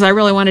done because I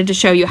really wanted to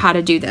show you how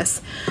to do this.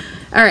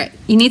 All right,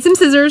 you need some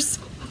scissors.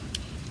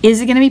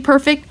 Is it gonna be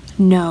perfect?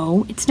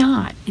 No, it's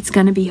not. It's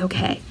gonna be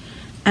okay.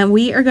 And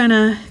we are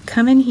gonna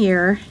come in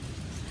here,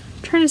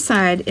 trying to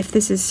decide if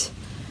this is,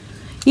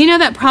 you know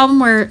that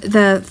problem where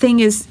the thing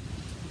is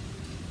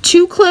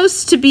too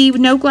close to be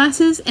no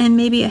glasses and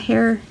maybe a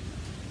hair,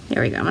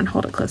 there we go, I'm gonna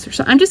hold it closer.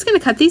 So I'm just gonna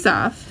cut these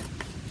off.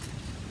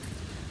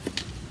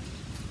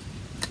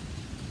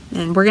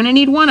 And we're gonna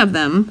need one of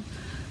them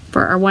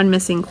for our one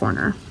missing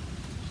corner.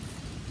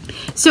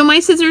 So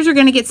my scissors are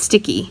gonna get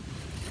sticky.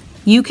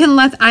 You can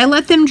I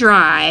let them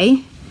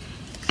dry,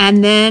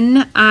 and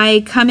then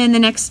I come in the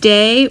next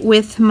day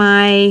with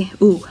my,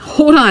 ooh,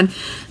 hold on.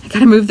 I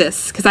gotta move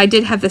this because I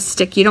did have this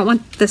stick. You don't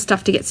want the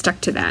stuff to get stuck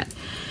to that.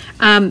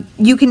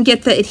 You can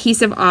get the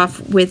adhesive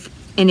off with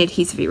an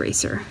adhesive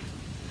eraser.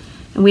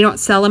 And we don't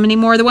sell them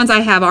anymore. The ones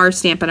I have are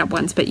Stampin' Up!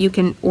 Ones, but you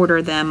can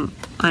order them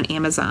on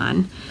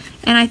Amazon.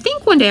 And I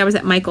think one day I was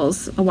at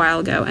Michael's a while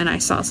ago and I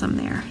saw some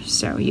there,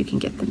 so you can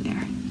get them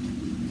there.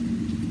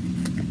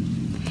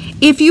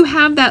 If you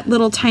have that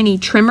little tiny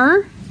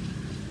trimmer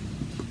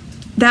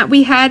that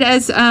we had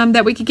as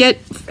that we could get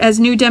as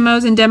new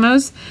demos and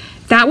demos,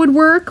 that would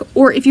work.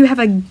 Or if you have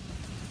a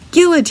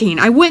guillotine,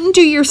 I wouldn't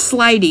do your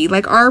slidey.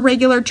 Like our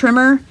regular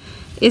trimmer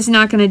is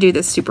not going to do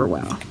this super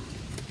well.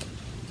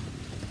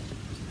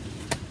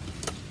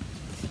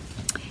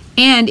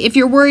 And if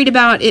you're worried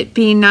about it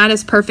being not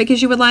as perfect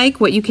as you would like,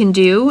 what you can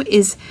do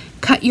is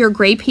cut your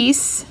gray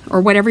piece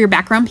or whatever your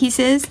background piece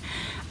is.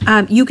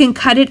 You can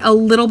cut it a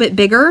little bit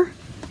bigger,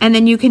 and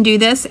then you can do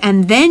this,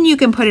 and then you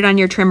can put it on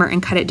your trimmer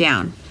and cut it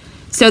down.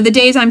 So the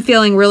days I'm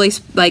feeling really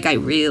like I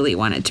really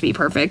want it to be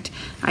perfect,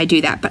 I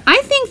do that. But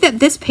I think that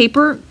this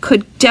paper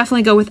could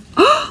definitely go with,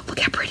 oh, look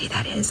how pretty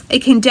that is.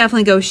 It can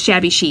definitely go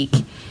shabby chic,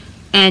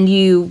 and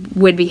you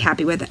would be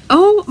happy with it.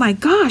 Oh my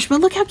gosh,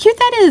 but look how cute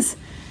that is.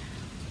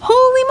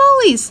 Holy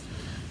moly's.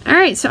 All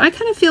right, so I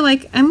kind of feel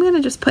like I'm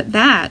gonna just put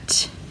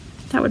that.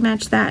 That would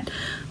match that.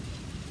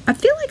 I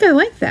feel like I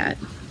like that.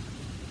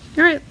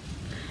 All right,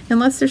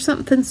 unless there's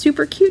something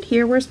super cute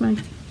here. Where's my,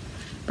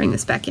 bring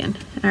this back in.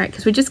 All right,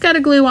 because we just got to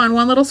glue on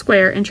one little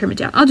square and trim it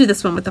down. I'll do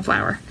this one with the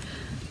flower.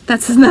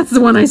 That's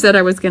the one I said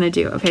I was going to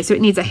do. Okay, so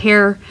it needs a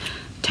hair,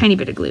 tiny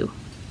bit of glue.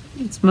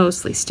 It's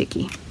mostly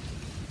sticky.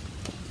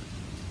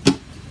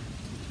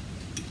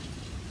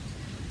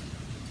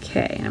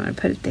 Okay, I'm going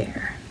to put it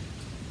there.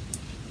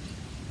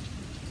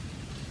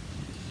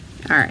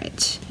 All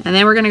right, and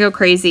then we're going to go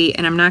crazy,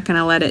 and I'm not going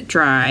to let it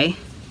dry,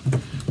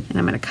 and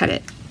I'm going to cut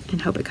it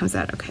and hope it comes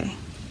out okay.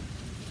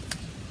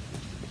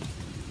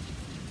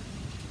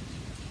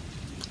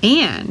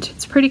 And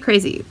it's pretty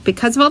crazy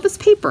because of all this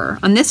paper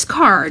on this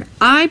card.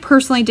 I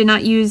personally did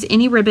not use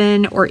any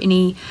ribbon or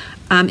any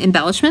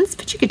embellishments,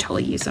 but you could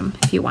totally use them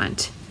if you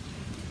want.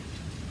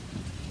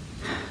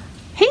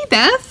 Hey,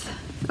 Beth.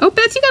 Oh,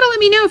 Beth, you gotta let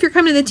me know if you're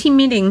coming to the team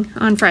meeting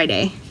on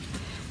Friday.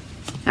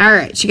 All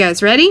right, you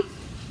guys ready?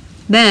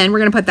 Then we're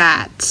gonna put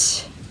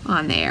that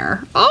on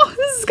there. Oh,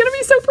 this is gonna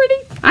be so pretty.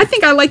 I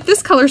think I like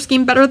this color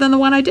scheme better than the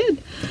one I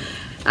did.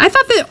 I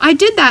thought that I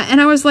did that and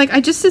I was like, I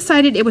just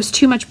decided it was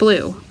too much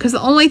blue because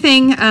the only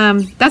thing,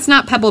 that's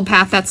not Pebbled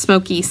Path, that's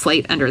Smoky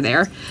Slate under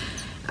there.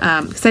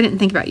 Because I didn't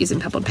think about using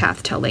Pebbled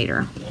Path till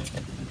later.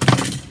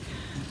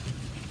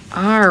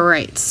 All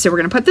right, so we're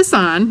gonna put this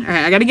on. All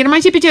right, I gotta get on my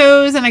tippy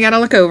toes and I gotta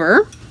look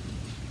over.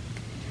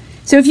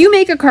 So if you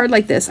make a card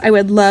like this, I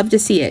would love to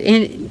see it.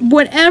 And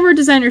whatever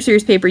designer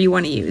series paper you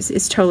wanna use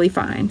is totally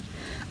fine.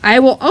 I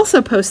will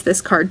also post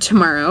this card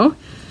tomorrow.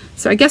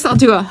 So I guess I'll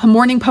do a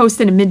morning post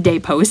and a midday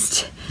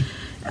post.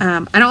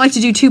 I don't like to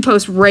do 2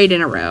 posts right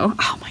in a row.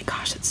 Oh my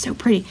gosh, that's so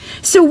pretty.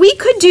 So we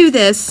could do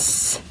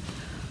this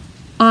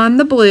on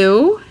the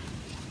blue,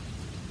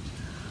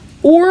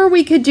 or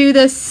we could do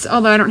this,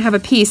 although I don't have a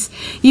piece,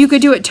 you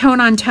could do it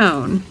tone on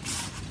tone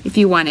if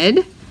you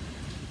wanted.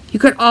 You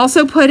could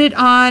also put it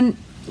on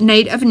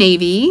Night of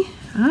Navy.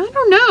 I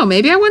don't know,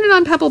 maybe I want it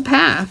on Pebbled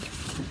Path.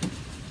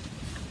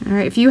 All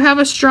right, if you have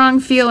a strong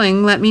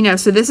feeling, let me know.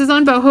 So this is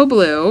on Boho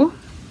Blue.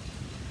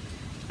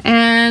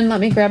 And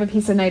let me grab a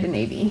piece of Night of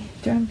Navy.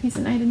 Do I have a piece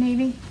of Night of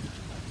Navy?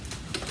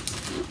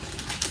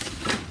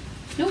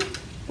 Nope,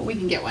 but we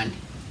can get one.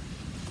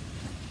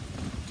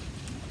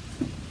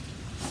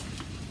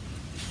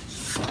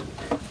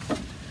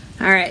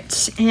 All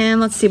right,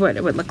 and let's see what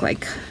it would look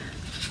like.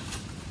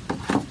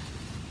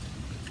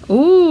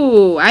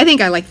 Ooh, I think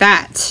I like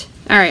that.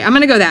 All right, I'm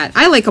gonna go that.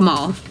 I like them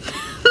all.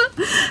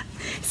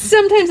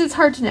 Sometimes it's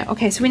hard to know.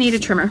 Okay, so we need a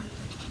trimmer.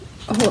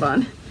 Oh, hold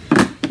on.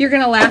 You're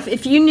gonna laugh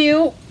if you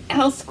knew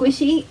how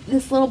squishy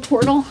this little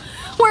portal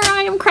where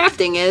I am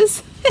crafting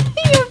is.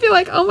 You would be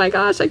like, oh my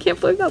gosh, I can't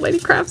believe that lady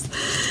crafts.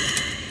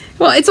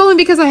 Well, it's only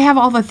because I have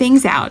all the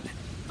things out.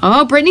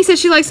 Oh, Brittany says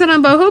she likes it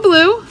on Boho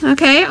Blue.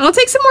 Okay, I'll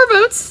take some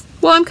more votes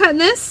while I'm cutting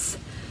this,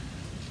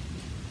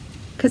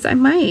 because I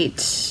might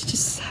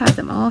just have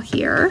them all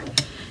here.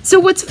 So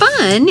what's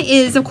fun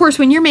is, of course,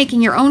 when you're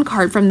making your own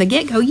card from the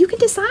get-go, you can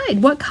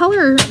decide what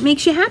color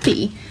makes you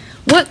happy.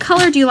 What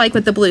color do you like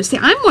with the blue? See,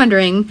 I'm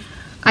wondering,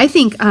 I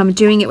think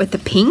doing it with the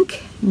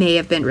pink may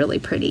have been really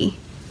pretty.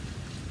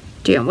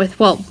 Doing with,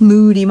 well,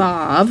 Moody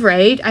Mauve,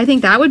 right? I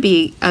think that would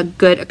be a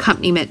good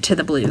accompaniment to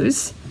the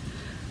blues.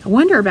 I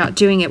wonder about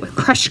doing it with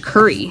Crushed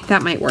Curry.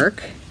 That might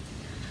work.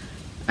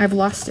 I've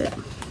lost it.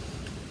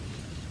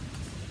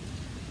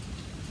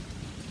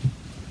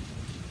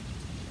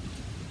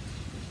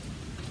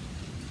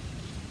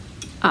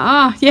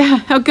 Ah,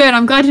 yeah, oh good.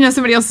 I'm glad to know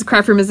somebody else's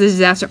craft room is a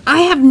disaster.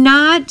 I have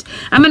not,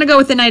 I'm gonna go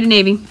with the Night of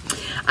Navy.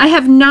 I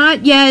have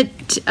not yet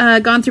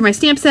gone through my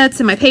stamp sets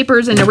and my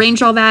papers and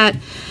arranged all that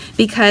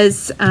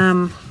because,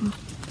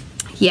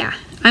 yeah,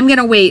 I'm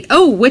gonna wait.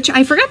 Oh, which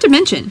I forgot to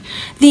mention,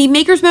 the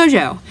Maker's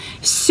Mojo.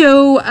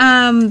 So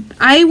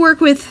I work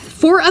with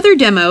 4 other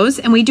demos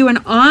and we do an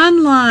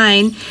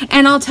online,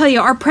 and I'll tell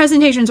you, our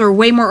presentations are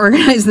way more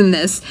organized than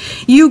this.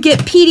 You get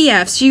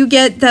PDFs, you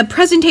get, the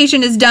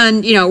presentation is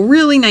done, you know,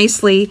 really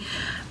nicely.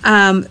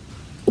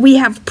 We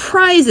have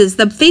prizes.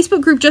 The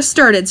Facebook group just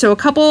started, so a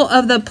couple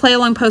of the play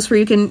along posts where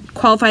you can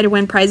qualify to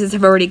win prizes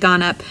have already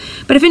gone up.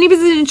 But if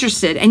anybody's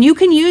interested, and you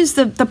can use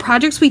the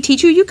projects we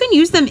teach you, you can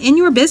use them in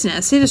your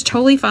business. It is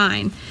totally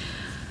fine.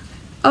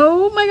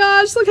 Oh my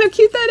gosh, look how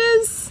cute that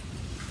is.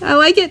 I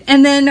like it.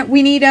 And then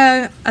we need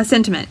a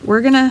sentiment.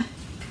 We're gonna,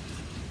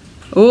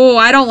 oh,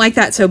 I don't like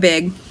that so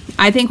big.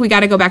 I think we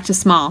got to go back to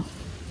small.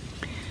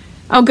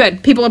 Oh,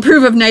 good. People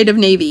approve of Night of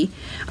Navy.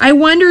 I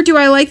wonder, do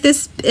I like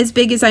this as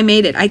big as I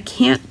made it? I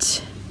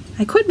can't,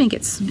 I could make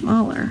it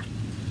smaller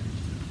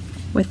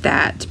with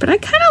that, but I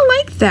kind of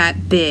like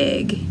that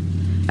big.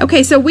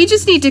 Okay, so we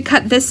just need to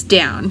cut this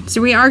down.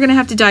 So we are going to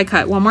have to die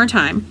cut one more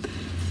time,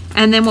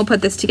 and then we'll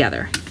put this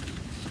together.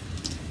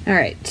 All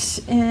right,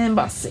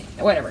 embossing,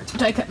 whatever,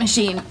 die cut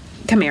machine,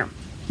 come here.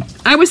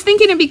 I was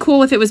thinking it'd be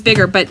cool if it was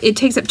bigger, but it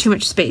takes up too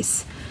much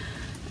space.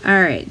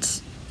 All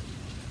right.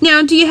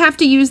 Now, do you have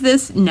to use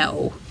this?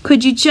 No.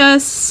 Could you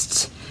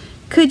just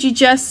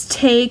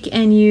take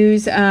and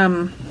use, what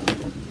am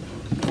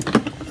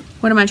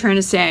I trying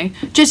to say?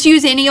 Just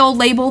use any old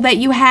label that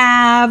you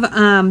have.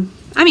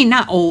 I mean,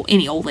 not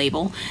any old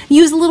label.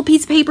 Use a little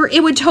piece of paper.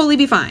 It would totally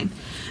be fine.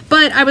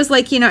 But I was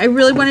like, you know, I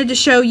really wanted to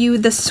show you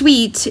the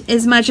suite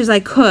as much as I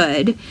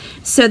could.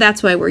 So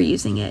that's why we're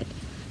using it.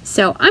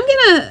 So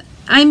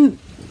I'm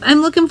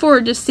looking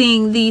forward to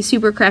seeing the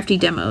Super Crafty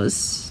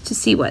demos to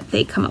see what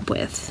they come up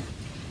with.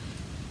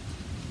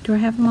 Do I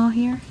have them all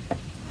here?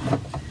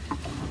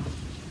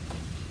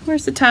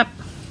 Where's the top?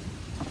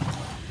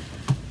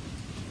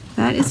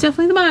 That is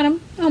definitely the bottom.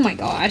 Oh my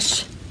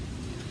gosh.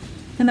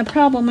 And the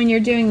problem when you're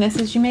doing this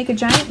is you make a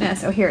giant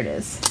mess. Oh, here it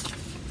is.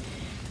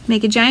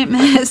 Make a giant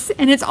mess,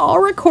 and it's all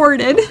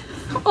recorded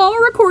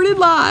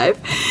live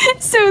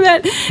so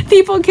that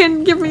people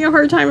can give me a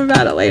hard time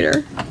about it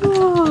later.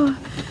 Oh.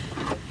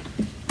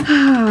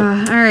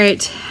 All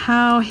right.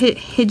 How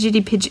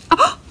hidgety pidgety.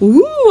 Oh,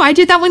 ooh, I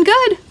did that one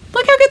good.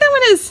 Look how good that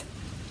one is.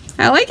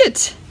 I like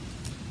it.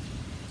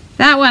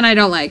 That one I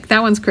don't like.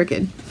 That one's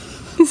crooked.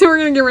 So we're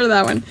going to get rid of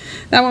that one.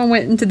 That one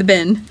went into the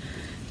bin.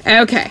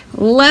 Okay,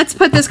 let's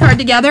put this card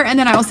together and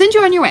then I will send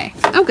you on your way.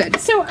 Oh, good.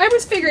 So I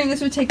was figuring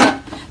this would take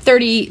about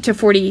 30 to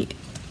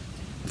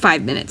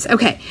 45 minutes.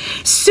 Okay,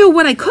 so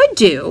what I could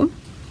do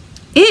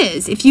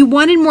is if you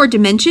wanted more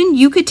dimension,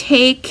 you could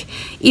take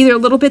either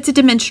little bits of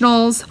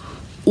dimensionals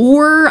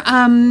or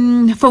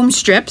foam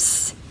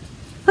strips.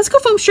 Let's go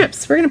foam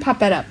strips. We're going to pop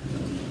that up.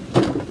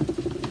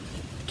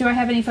 Do I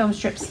have any foam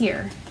strips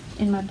here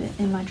in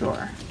my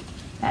drawer?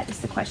 That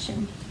is the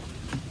question.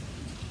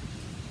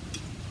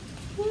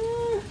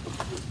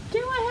 Do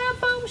I have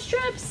foam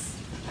strips?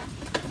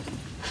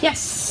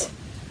 Yes.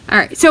 All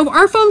right, so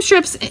our foam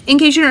strips, in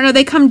case you don't know,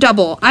 they come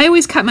double. I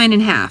always cut mine in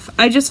half.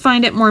 I just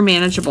find it more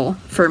manageable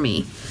for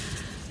me.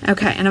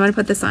 Okay, and I'm gonna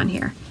put this on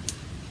here.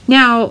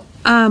 Now,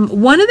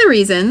 one of the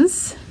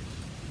reasons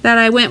that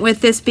I went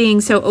with this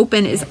being so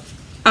open is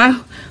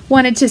I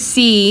wanted to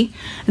see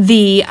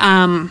the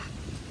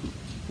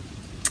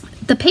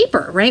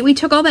paper, right? We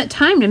took all that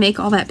time to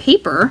make all that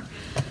paper.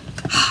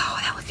 Oh,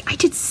 I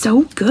did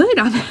so good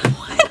on that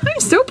one. I'm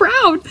so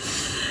proud.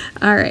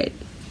 All right.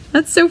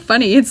 That's so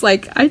funny. It's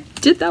like I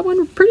did that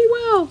one pretty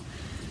well.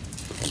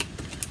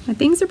 My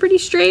things are pretty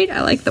straight.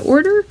 I like the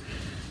order.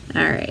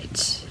 All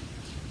right.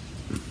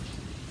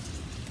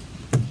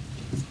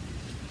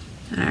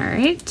 All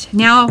right.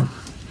 Now,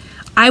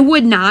 I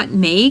would not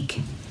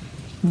make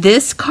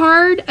this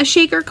card a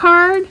shaker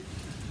card,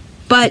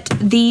 but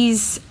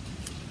these,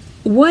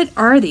 what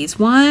are these?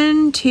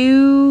 1,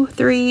 2,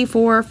 3,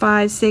 4,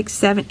 5, 6,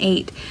 7,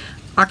 8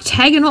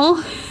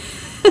 octagonal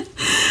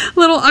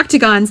little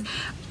octagons.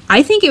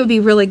 I think it would be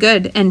really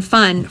good and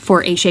fun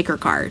for a shaker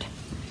card.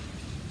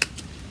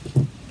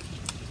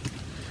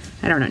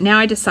 I don't know. Now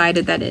I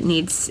decided that it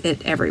needs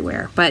it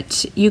everywhere,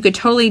 but you could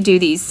totally do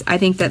these. I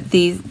think that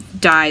these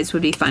dies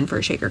would be fun for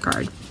a shaker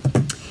card.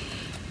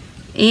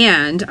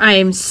 And I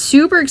am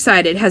super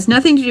excited. It has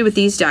nothing to do with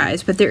these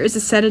dies, but there is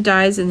a set of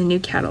dies in the new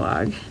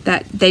catalog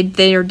that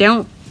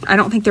I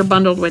don't think they're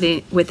bundled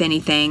with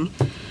anything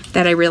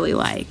that I really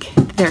like.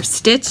 They're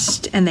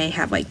stitched and they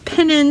have like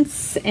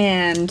pennants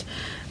and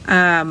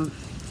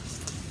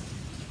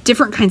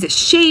different kinds of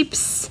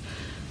shapes,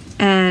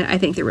 and I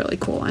think they're really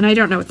cool, and I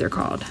don't know what they're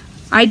called.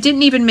 I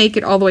didn't even make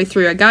it all the way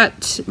through. I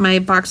got my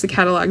box of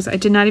catalogs. I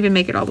did not even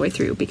make it all the way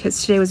through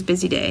because today was a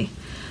busy day.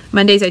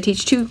 Mondays I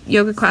teach 2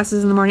 yoga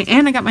classes in the morning,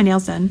 and I got my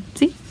nails done.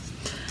 See?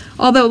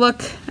 Although,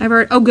 look, I've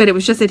already, oh good, it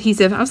was just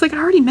adhesive. I was like, I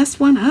already messed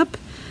one up.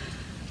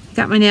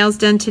 Got my nails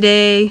done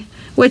today,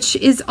 which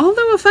is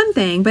although a fun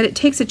thing, but it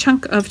takes a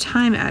chunk of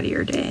time out of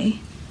your day.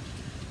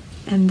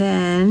 And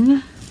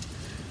then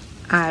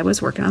I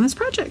was working on this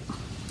project.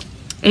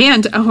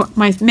 And, oh,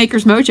 my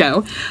Maker's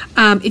Mojo.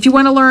 If you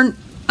want to learn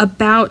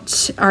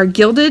about our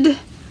gilded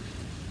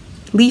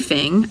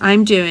leafing,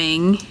 I'm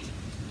doing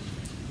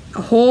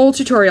a whole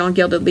tutorial on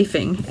gilded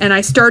leafing. And I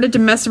started to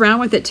mess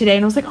around with it today,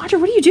 and I was like, Audra,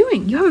 what are you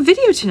doing? You have a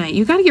video tonight.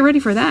 You got to get ready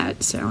for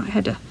that. So I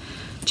had to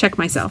check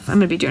myself. I'm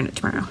going to be doing it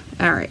tomorrow.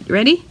 All right, you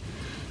ready?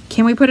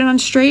 Can we put it on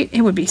straight?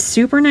 It would be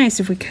super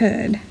nice if we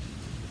could.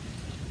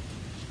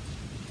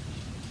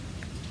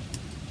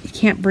 You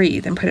can't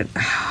breathe and put it,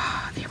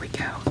 there we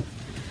go.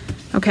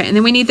 Okay, and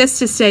then we need this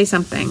to say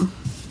something.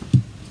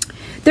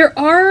 There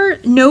are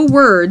no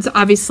words,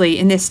 obviously,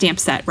 in this stamp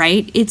set,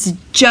 right? It's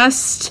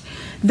just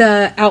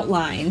the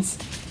outlines.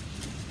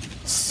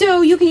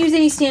 So you can use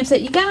any stamp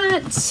set you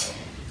got.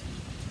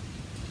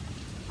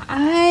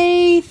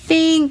 I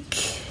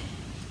think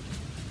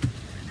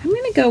I'm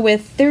going to go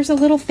with, there's a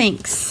little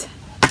thanks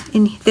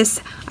in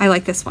this. I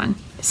like this one.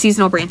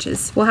 Seasonal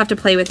branches. We'll have to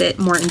play with it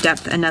more in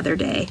depth another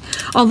day.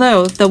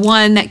 Although the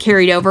one that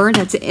carried over,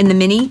 that's in the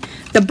mini,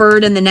 the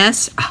bird and the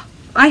nest,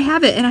 I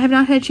have it and I have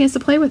not had a chance to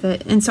play with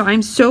it. And so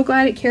I'm so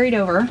glad it carried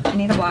over. I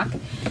need a block.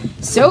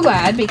 So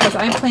glad, because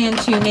I plan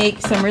to make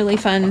some really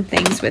fun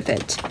things with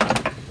it.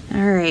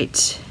 All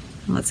right,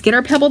 let's get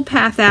our pebbled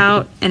path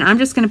out, and I'm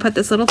just going to put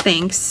this little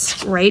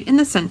thanks right in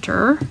the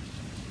center.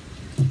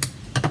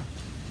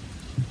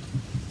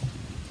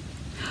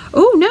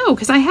 Oh no,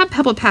 because I have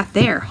pebbled path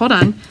there. Hold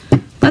on.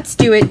 Let's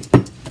do it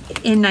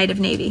in Night of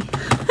Navy.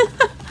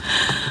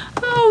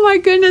 Oh my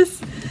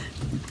goodness.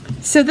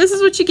 So this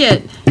is what you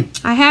get.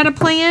 I had a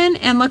plan,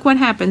 and look what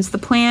happens. The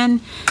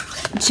plan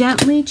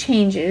gently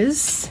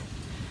changes.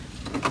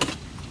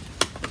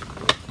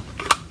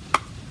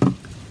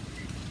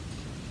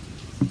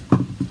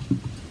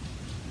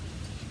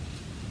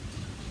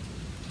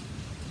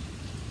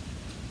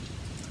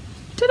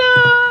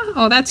 Ta-da!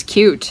 Oh, that's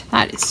cute.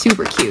 That is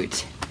super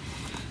cute.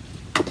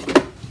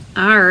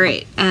 All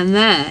right, and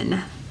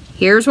then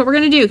here's what we're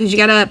gonna do, because you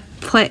gotta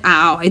play.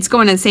 Oh, it's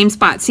going in the same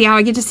spot. See how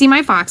I get to see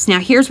my fox? Now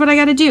here's what I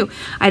gotta do.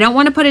 I don't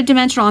want to put a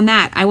dimensional on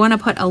that. I want to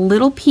put a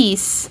little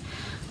piece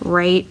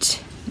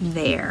right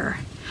there.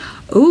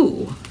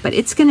 Ooh, but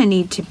it's gonna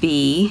need to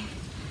be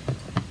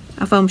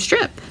a foam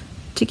strip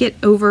to get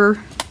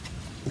over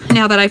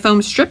now that I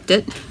foam stripped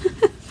it.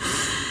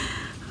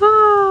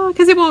 Oh,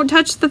 because it won't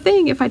touch the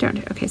thing if I don't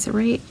do it. Okay, so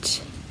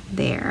right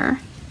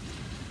there.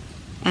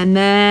 And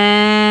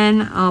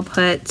then I'll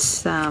put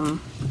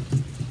some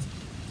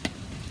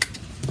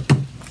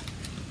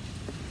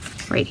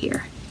right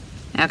here.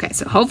 Okay,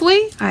 so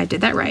hopefully I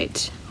did that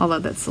right, although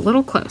that's a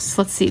little close.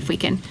 Let's see if we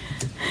can.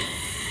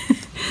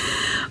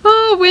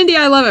 Oh, Wendy,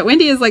 I love it.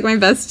 Wendy is like one of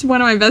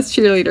my best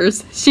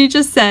cheerleaders. She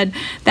just said,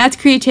 that's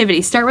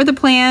creativity. Start with a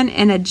plan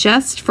and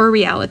adjust for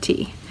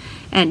reality.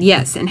 And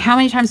yes, and how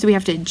many times do we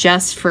have to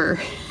adjust for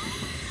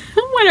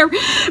whatever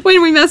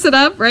when we mess it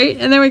up, right?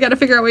 And then we got to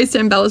figure out ways to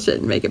embellish it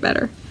and make it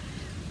better.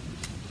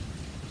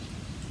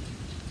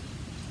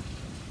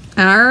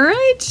 All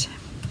right.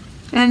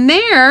 And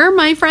there,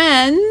 my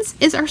friends,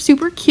 is our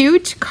super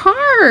cute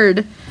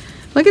card.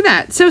 Look at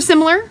that. So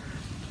similar,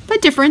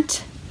 but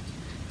different.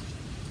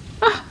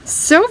 Oh,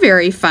 so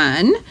very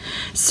fun.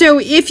 So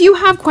if you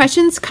have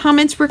questions,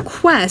 comments,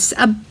 requests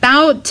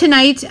about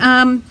tonight,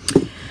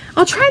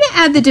 I'll try to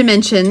add the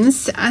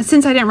dimensions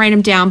since I didn't write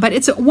them down, but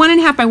it's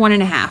 1.5 by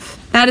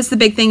 1.5. That is the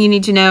big thing you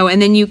need to know,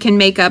 and then you can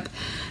make up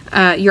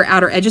your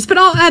outer edges, but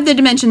I'll add the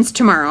dimensions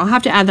tomorrow. I'll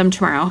have to add them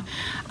tomorrow.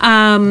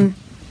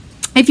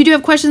 If you do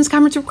have questions,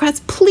 comments,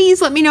 requests,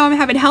 please let me know. I'm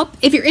happy to help.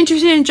 If you're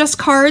interested in just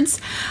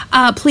cards,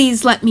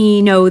 please let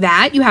me know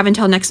that. You have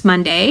until next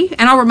Monday,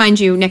 and I'll remind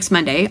you next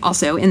Monday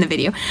also in the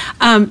video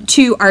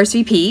to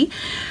RSVP.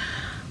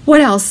 What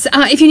else?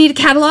 If you need a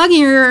catalog and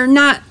you're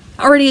not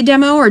already a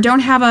demo or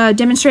don't have a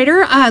demonstrator,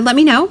 let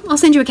me know. I'll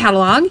send you a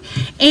catalog.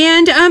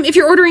 And if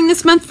you're ordering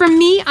this month from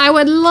me, I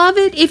would love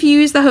it if you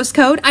use the host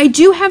code. I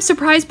do have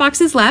surprise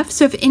boxes left,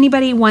 so if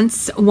anybody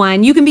wants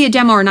one, you can be a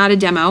demo or not a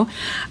demo.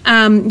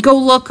 Go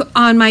look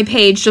on my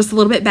page just a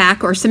little bit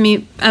back or send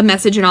me a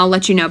message and I'll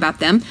let you know about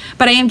them.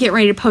 But I am getting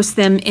ready to post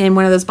them in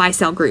one of those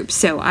buy-sell groups,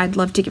 so I'd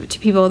love to give it to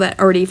people that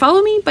already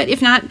follow me, but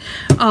if not,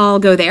 I'll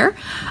go there.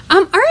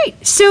 All right,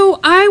 so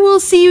I will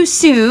see you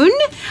soon.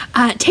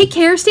 Take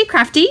care, stay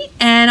crafty,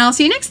 and I'll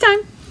see you next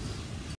time.